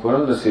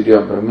Brahmapuram, the city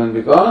of Brahman,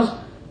 because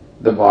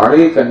the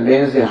body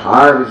contains the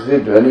heart which is the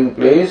dwelling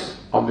place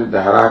of the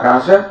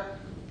Dharakasha.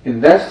 In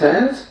that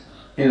sense,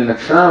 in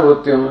Lakshana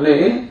Vritti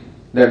only,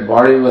 that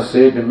body was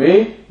said to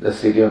be the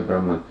city of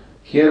Brahman.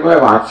 Here by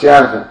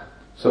Vachyartha.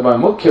 So by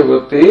Mukhya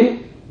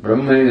Vritti,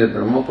 Brahman is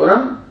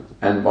Brahmapuram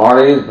and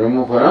body is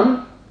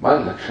Brahmapuram by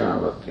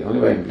Lakshana Vritti, only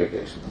by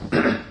implication.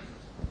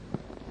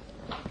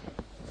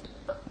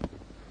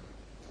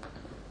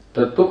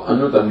 Tattu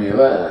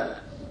Anutameva.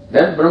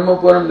 That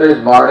Brahmapuram, that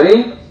is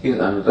body, is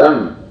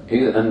Anutam,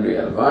 is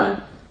unreal. Why?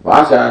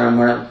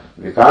 Vasaramana,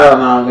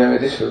 Vikaranam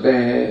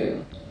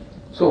Shrutehe.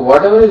 So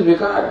whatever is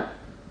Vikara,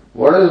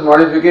 what is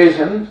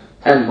modification,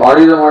 and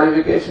body is a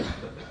modification,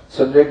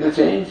 subject to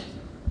change.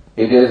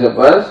 It is a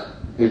birth,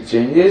 it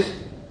changes,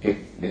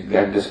 it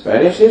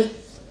disperishes,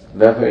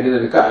 therefore it is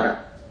a Vikara.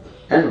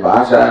 And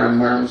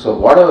Vasarambanam, so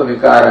whatever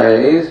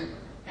Vikara is,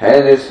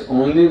 has its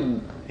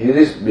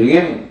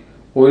beginning,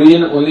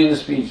 origin only in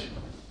speech.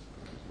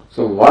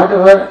 So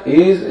whatever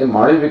is a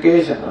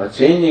modification or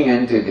changing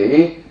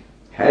entity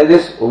has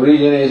its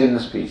origination in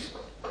speech.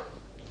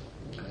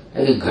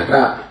 As a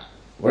Ghata.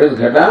 What is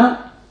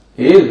Ghata?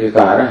 Is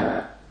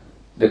Vikara.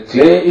 The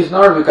clay is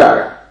not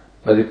Vikara,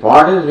 but the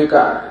pot is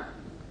Vikara.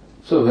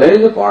 So where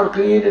is the pot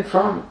created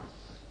from?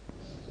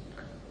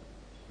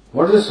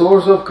 What is the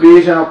source of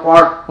creation of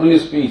pot? Only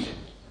speech.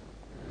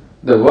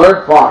 The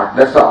word pot,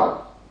 that's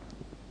all.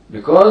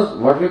 Because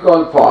what we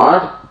call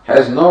pot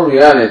has no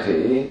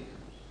reality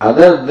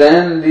other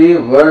than the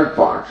word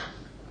pot.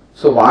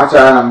 So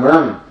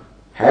Vacharambanam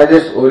has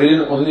its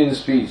origin only in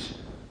speech.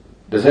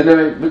 Doesn't have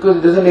it, because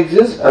it doesn't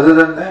exist other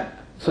than that.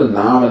 So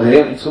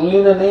Namadhayam, it's only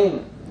in the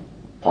name.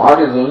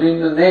 Pot is only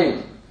in the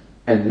name.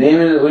 And name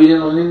is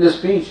origin only in the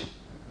speech.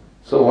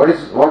 So what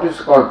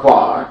is called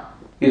pot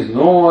is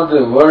no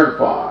other word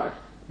pot,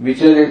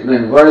 which is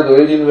the word of the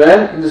origin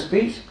where? In the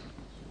speech.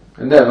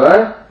 And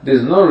therefore, there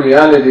is no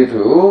reality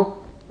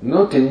to,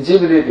 no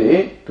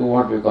tangibility to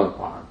what we call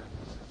pot.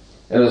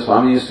 As the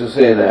Swami used to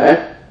say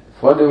that,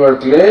 for the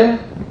word clay,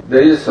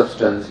 there is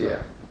substance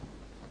here.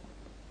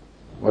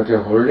 What you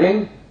are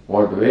holding,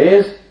 what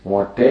weighs,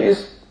 what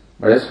tastes,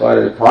 but as far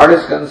as the pot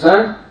is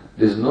concerned,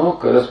 there is no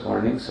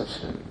corresponding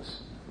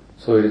substance.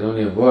 So it is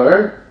only a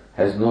word,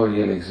 has no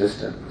real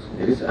existence.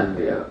 It is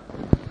unreal.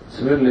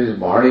 Similarly, his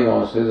body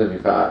also is a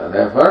vikara,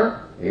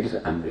 therefore it is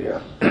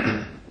unreal.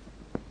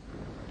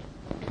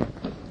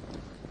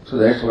 So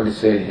that's what he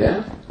said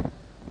here.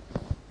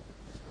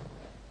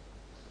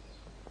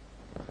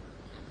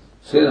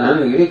 Says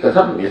Anandagiri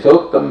katham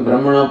yatoktam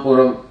brahmana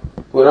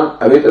puram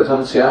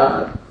avitatham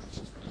syar.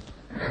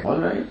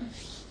 Alright.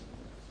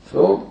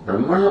 So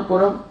brahmana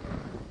puram.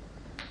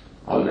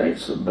 Alright,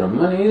 so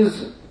Brahman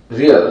is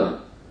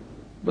real,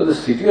 but the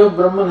city of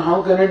Brahman,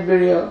 how can it be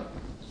real?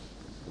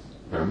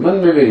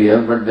 Brahman may be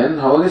real, but then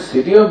how the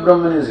city of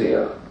Brahman is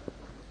real?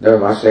 The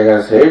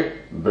Bhashyakara said,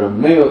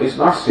 Brahmayo is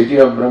not city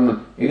of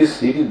Brahman. It is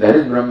city that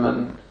is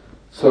Brahman.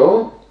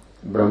 So,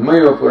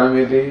 Brahmayo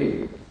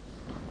Puramiti.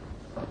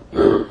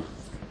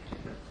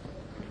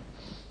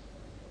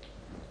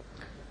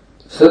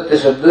 Satya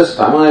Shabda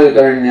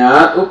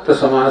Samadhikaranyat Ukta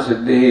Samana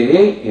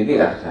Siddhi iti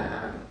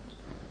artha.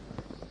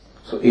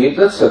 So,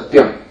 etat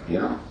Satyam,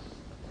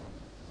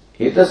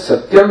 etat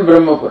Satyam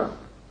Brahmapuram.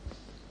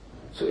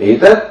 So,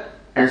 etat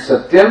and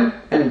Satyam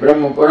and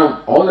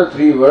Brahmapuram, all the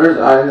three words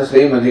are in the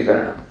same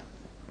adhikaranam.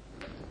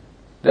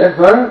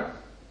 Therefore,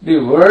 the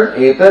word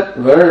etat,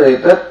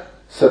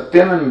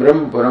 Satyam and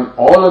Brahmapuram,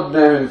 all of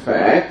them in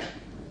fact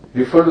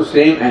refer to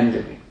same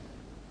entity.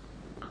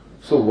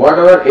 So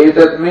whatever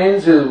etat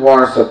means is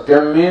what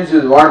Satyam means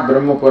is what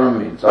Brahmapuram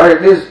means. Or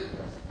at least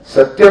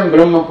Satyam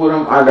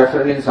Brahmapuram are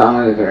definitely in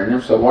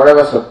Samadhikaranyam. So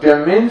whatever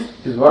Satyam means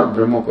is what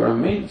Brahmapuram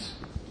means.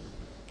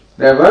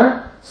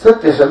 Therefore,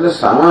 Satya Shabda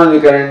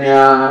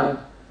Samadhikaranya.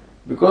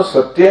 Because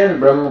Satya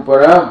and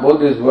Brahmapura, both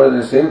these words in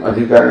the same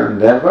adhikaran.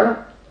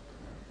 Therefore,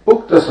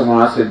 Ukta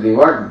Samasiddhi,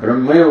 what?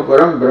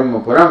 Brahmayopuram,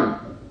 Brahmapuram.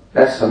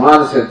 That's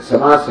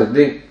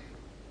Samasiddhi.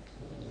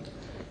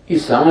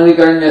 Is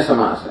Samadhikaranya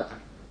Samasa.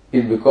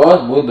 Is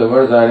because both the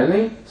words are in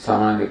the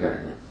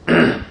Samadhikaranya.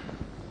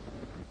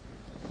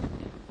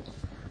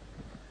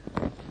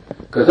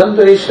 Katham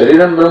tari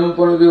Shariram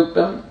Brahmapuram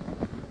Uktam.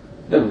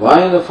 Then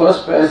why in the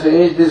first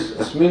passage this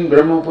Asmin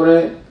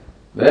Brahmapure,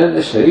 where the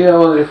Sharira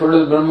was referred to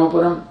as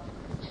Brahmapuram?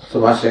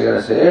 So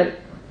Bhashyakara said,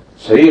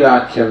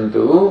 Sharirākhyam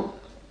tu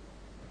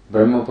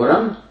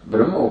Brahmapuram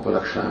Brahma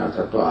Upalakshana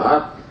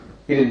Tattvat.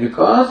 It is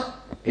because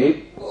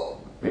it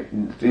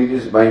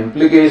is by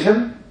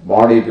implication,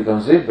 body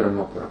becomes a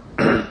Brahmapuram.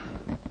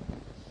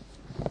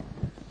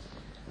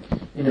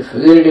 In a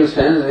figurative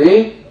sense,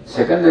 the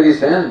secondary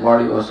sense,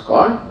 body was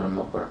called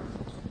Brahmapuram.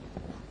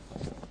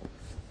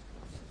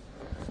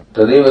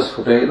 Tadeva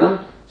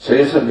Sphutaidam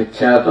Sharisa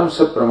Mikhyatam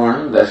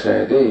Sapramanam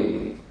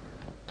Dashayate.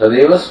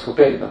 Tadeva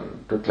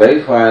Sphutaidam. To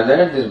clarify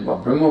that this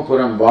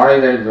Brahmapuram body,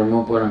 that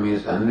Brahmapuram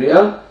is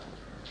unreal,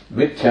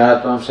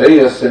 Mikhyatam,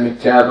 Sharirasya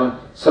Mikhyatam,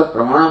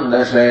 Sapramanam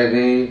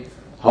Dashayate.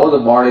 How the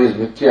body is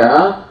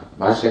Mikhya,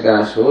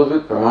 Bhashyakara shows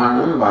with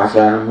Pramanam,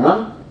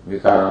 Bhasyaramam,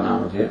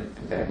 Vikaranam,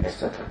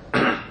 etc.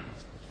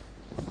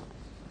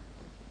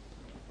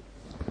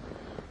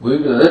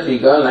 Going to the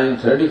Tika, line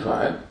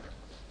 35.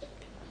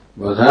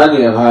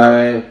 Vadhadi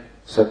abhave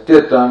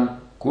satyatam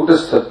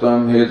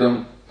kutastatvam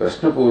hetum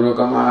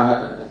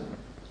prashnapurvakamaha.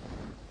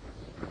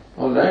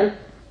 Alright,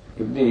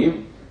 if the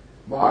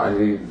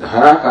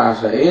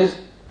dharakasha is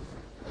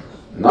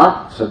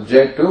not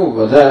subject to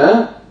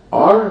vadha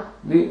or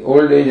the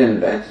old age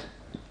and death,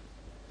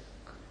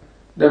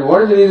 then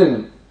what is the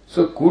reason?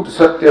 So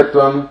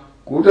kutasatyatvam,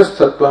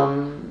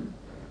 kutastatvam,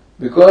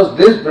 because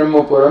this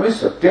Brahmapuram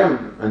is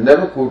satyam and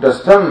therefore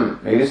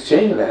kutastham, it is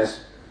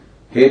changeless.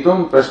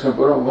 Hetum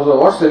Prashnapuram. So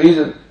what's the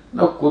reason?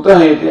 Now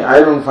Kutaha iti, I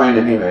don't find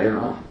anywhere,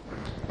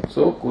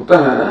 So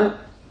Kutaha,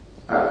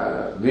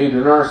 we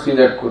do not see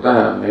that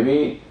Kutaha.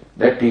 Maybe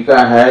that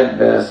Tika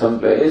had some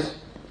place.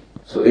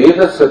 So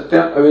Etat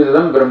Satyam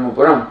Avidadam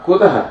Brahmapuram.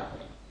 Kutaha.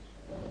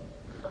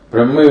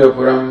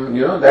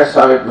 Brahmayopuram, that's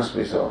how it must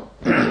be so.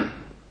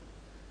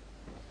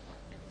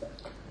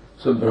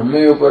 So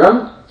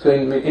Brahmayopuram, so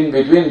in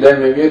between there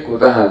may be a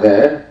Kutaha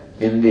there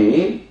in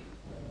the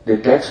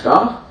text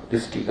of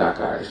this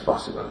Tikakara is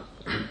possible.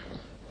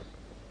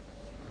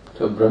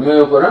 So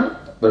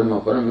Brahmayopuram,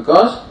 Brahmapuram,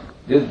 because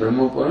this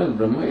Brahmapuram,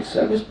 Brahma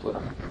itself is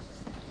Puram.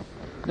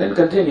 Then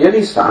continue, Yadi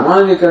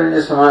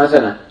Samadhikaranya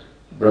Samasana,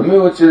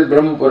 Brahmayuchit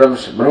Brahmapuram,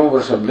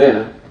 Brahmapura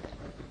Shabdena,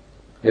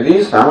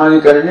 Yadi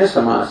Samadhikaranya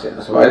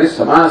Samasana. So why this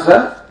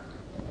Samasa,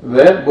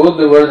 where both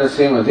the words are the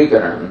same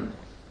adhikaran,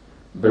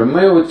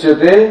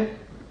 Brahmayuchate,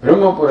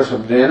 Brahmapura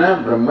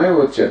Shabdena,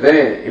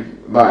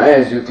 Brahmayuchate,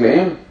 as you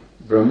claim,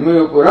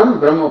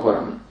 Brahmayopuram,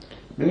 Brahmapuram.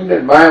 Meaning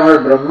that by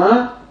word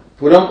Brahma,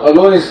 Puram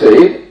alone is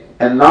said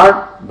and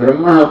not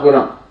Brahmana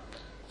Puram.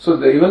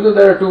 So even though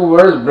there are two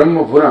words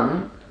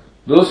Brahmapuram,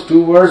 those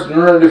two words do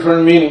not have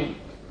different meaning.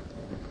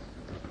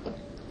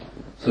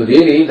 So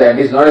really that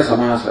is not a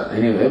samasa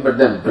anyway, but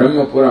then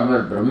Brahmapuram,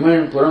 where Brahma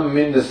and Puram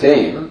mean the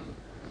same,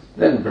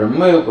 then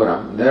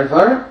Brahmayopuram.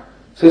 Therefore,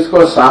 so it's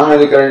called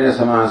Samadhikaranya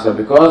Samasa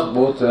because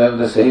both have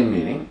the same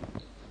meaning.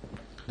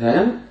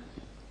 Then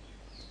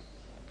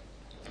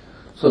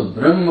so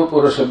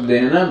Brahmapura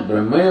Shabdena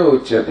Brahmaya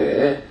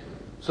Uchyate.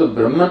 So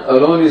Brahman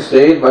alone is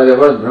said by the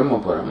word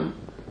Brahmapuram.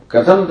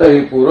 Katham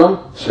Tahi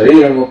Puram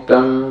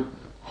Shariramuktam.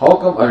 How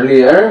come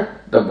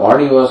earlier the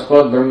body was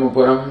called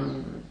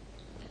Brahmapuram?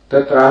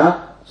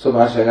 Tatraha. So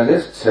Bhashyakara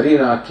says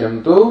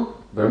Sharirākhyam tu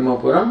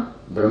Brahmapuram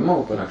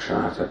Brahma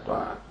Upalakshana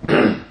Sattva.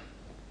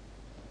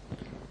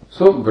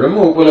 So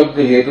Brahma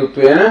Upalabdhi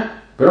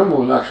Hetutvena Brahma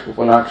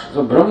Upalakshana.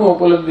 So Brahma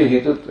Upalabdhi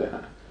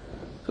Hetutvena.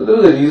 So there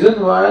is a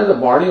reason why the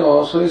body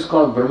also is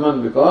called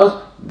Brahman,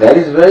 because that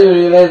is where you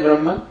realize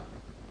Brahman.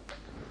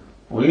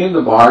 Only in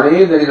the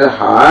body there is a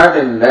heart,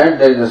 and that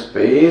there is a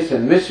space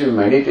in which you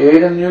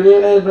meditate and you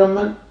realize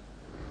Brahman.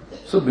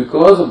 So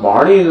because the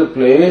body is a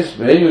place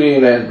where you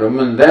realize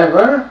Brahman,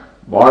 therefore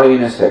body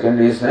in a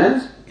secondary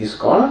sense is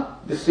called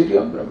the city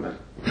of Brahman.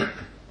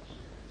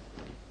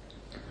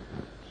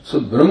 So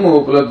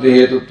Brahma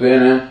Upalabdhi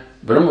Hetutvena,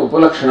 Brahma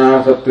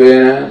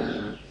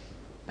Upalakshanarthatvena,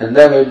 and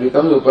that way it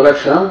becomes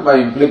Upalakshanam. By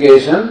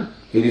implication,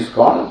 it is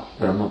called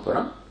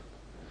Brahmapuram.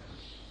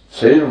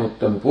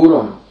 Sharirmuktam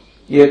Purvam.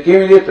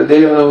 Yakimide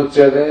Tadevana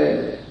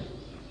Uchyate.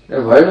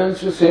 Why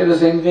don't you say the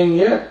same thing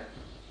here?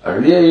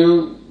 Earlier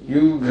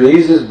you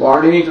raise his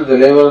body to the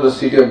level of the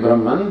city of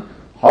Brahman.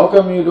 How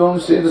come you don't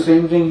say the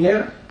same thing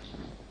here?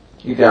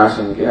 Iti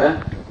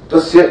asankya.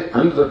 Tasya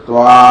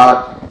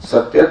anutatvat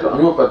satyat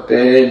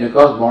anupatte.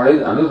 Because body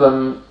is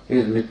anutam,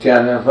 is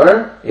mithya,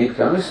 therefore it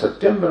comes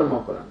satyam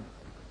brahmapuram.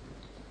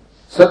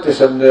 Satya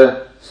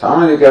shabda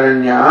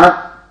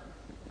samadhikaranyat.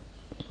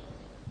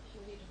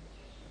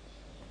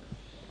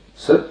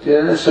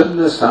 Satya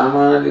shabda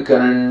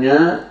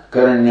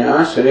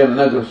samadhikaranya sharyam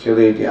na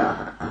grushyate iti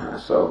aha.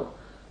 So,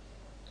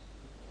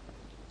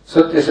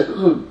 Satya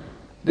shabda.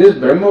 This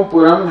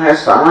Brahmapuram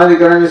has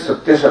samadhikaran is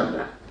Satya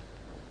shabda.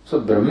 So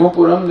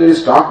Brahmapuram that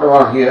is talked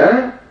about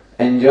here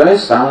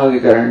enjoys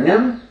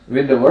samadhikaranyam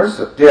with the word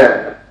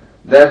Satya.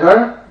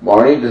 Therefore,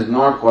 body does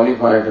not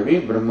qualify to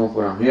be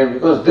Brahmapuram here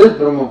because this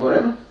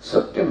Brahmapuram,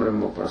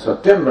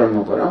 Satyam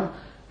Brahmapuram,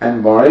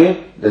 and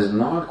body does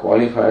not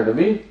qualify to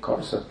be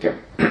called Satyam.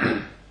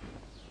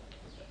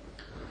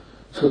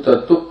 So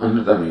Tattu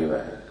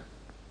Anrutameva.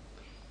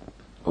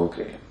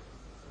 Okay.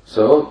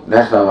 So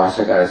that's why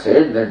Vasakara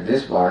said that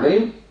this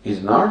body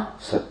is not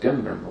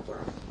Satyam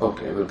Brahmapuram.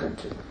 Okay, we'll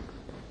continue.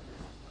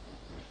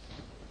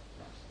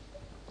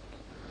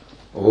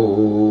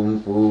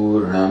 Om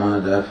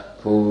Purnamadah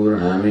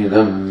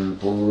Purnamidam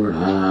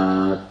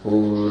Purnat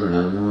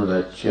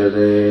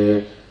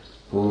Purnamudachyate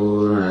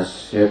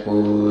Purnasya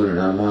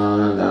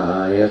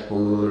Purnamadaya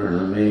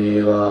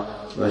Purnameva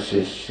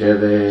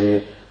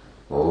Vasishyate.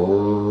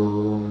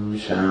 Om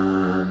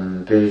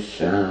Shanti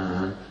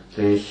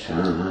Shanti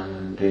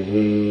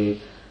Shanti.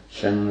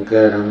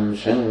 Shankaram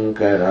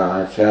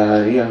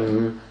Shankaracharyam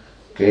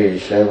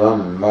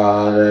Keshavam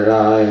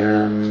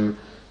Badarayanam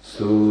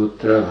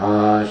Sutra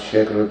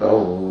Bhashya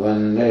Krutau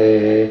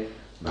Vande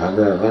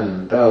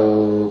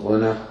Bhagavantau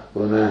Punah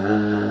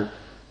Punah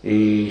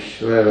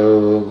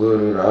Ishvaro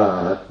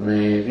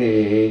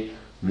Gururatmeti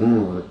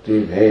Murti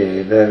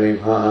Bheda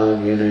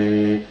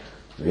Vibhagine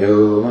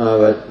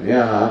Vyomavat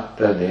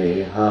Vyapta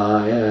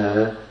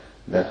Dehaya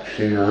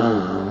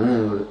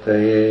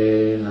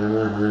Dakshinamurtaye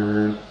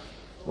Namaha.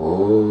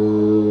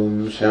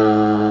 Om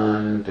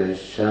Shanti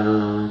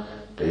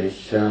Shanti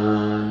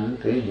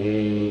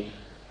Shanti.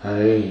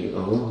 Hari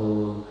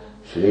Om.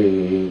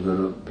 Shri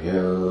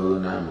Gurubhyo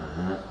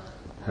Namaha.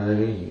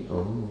 Hari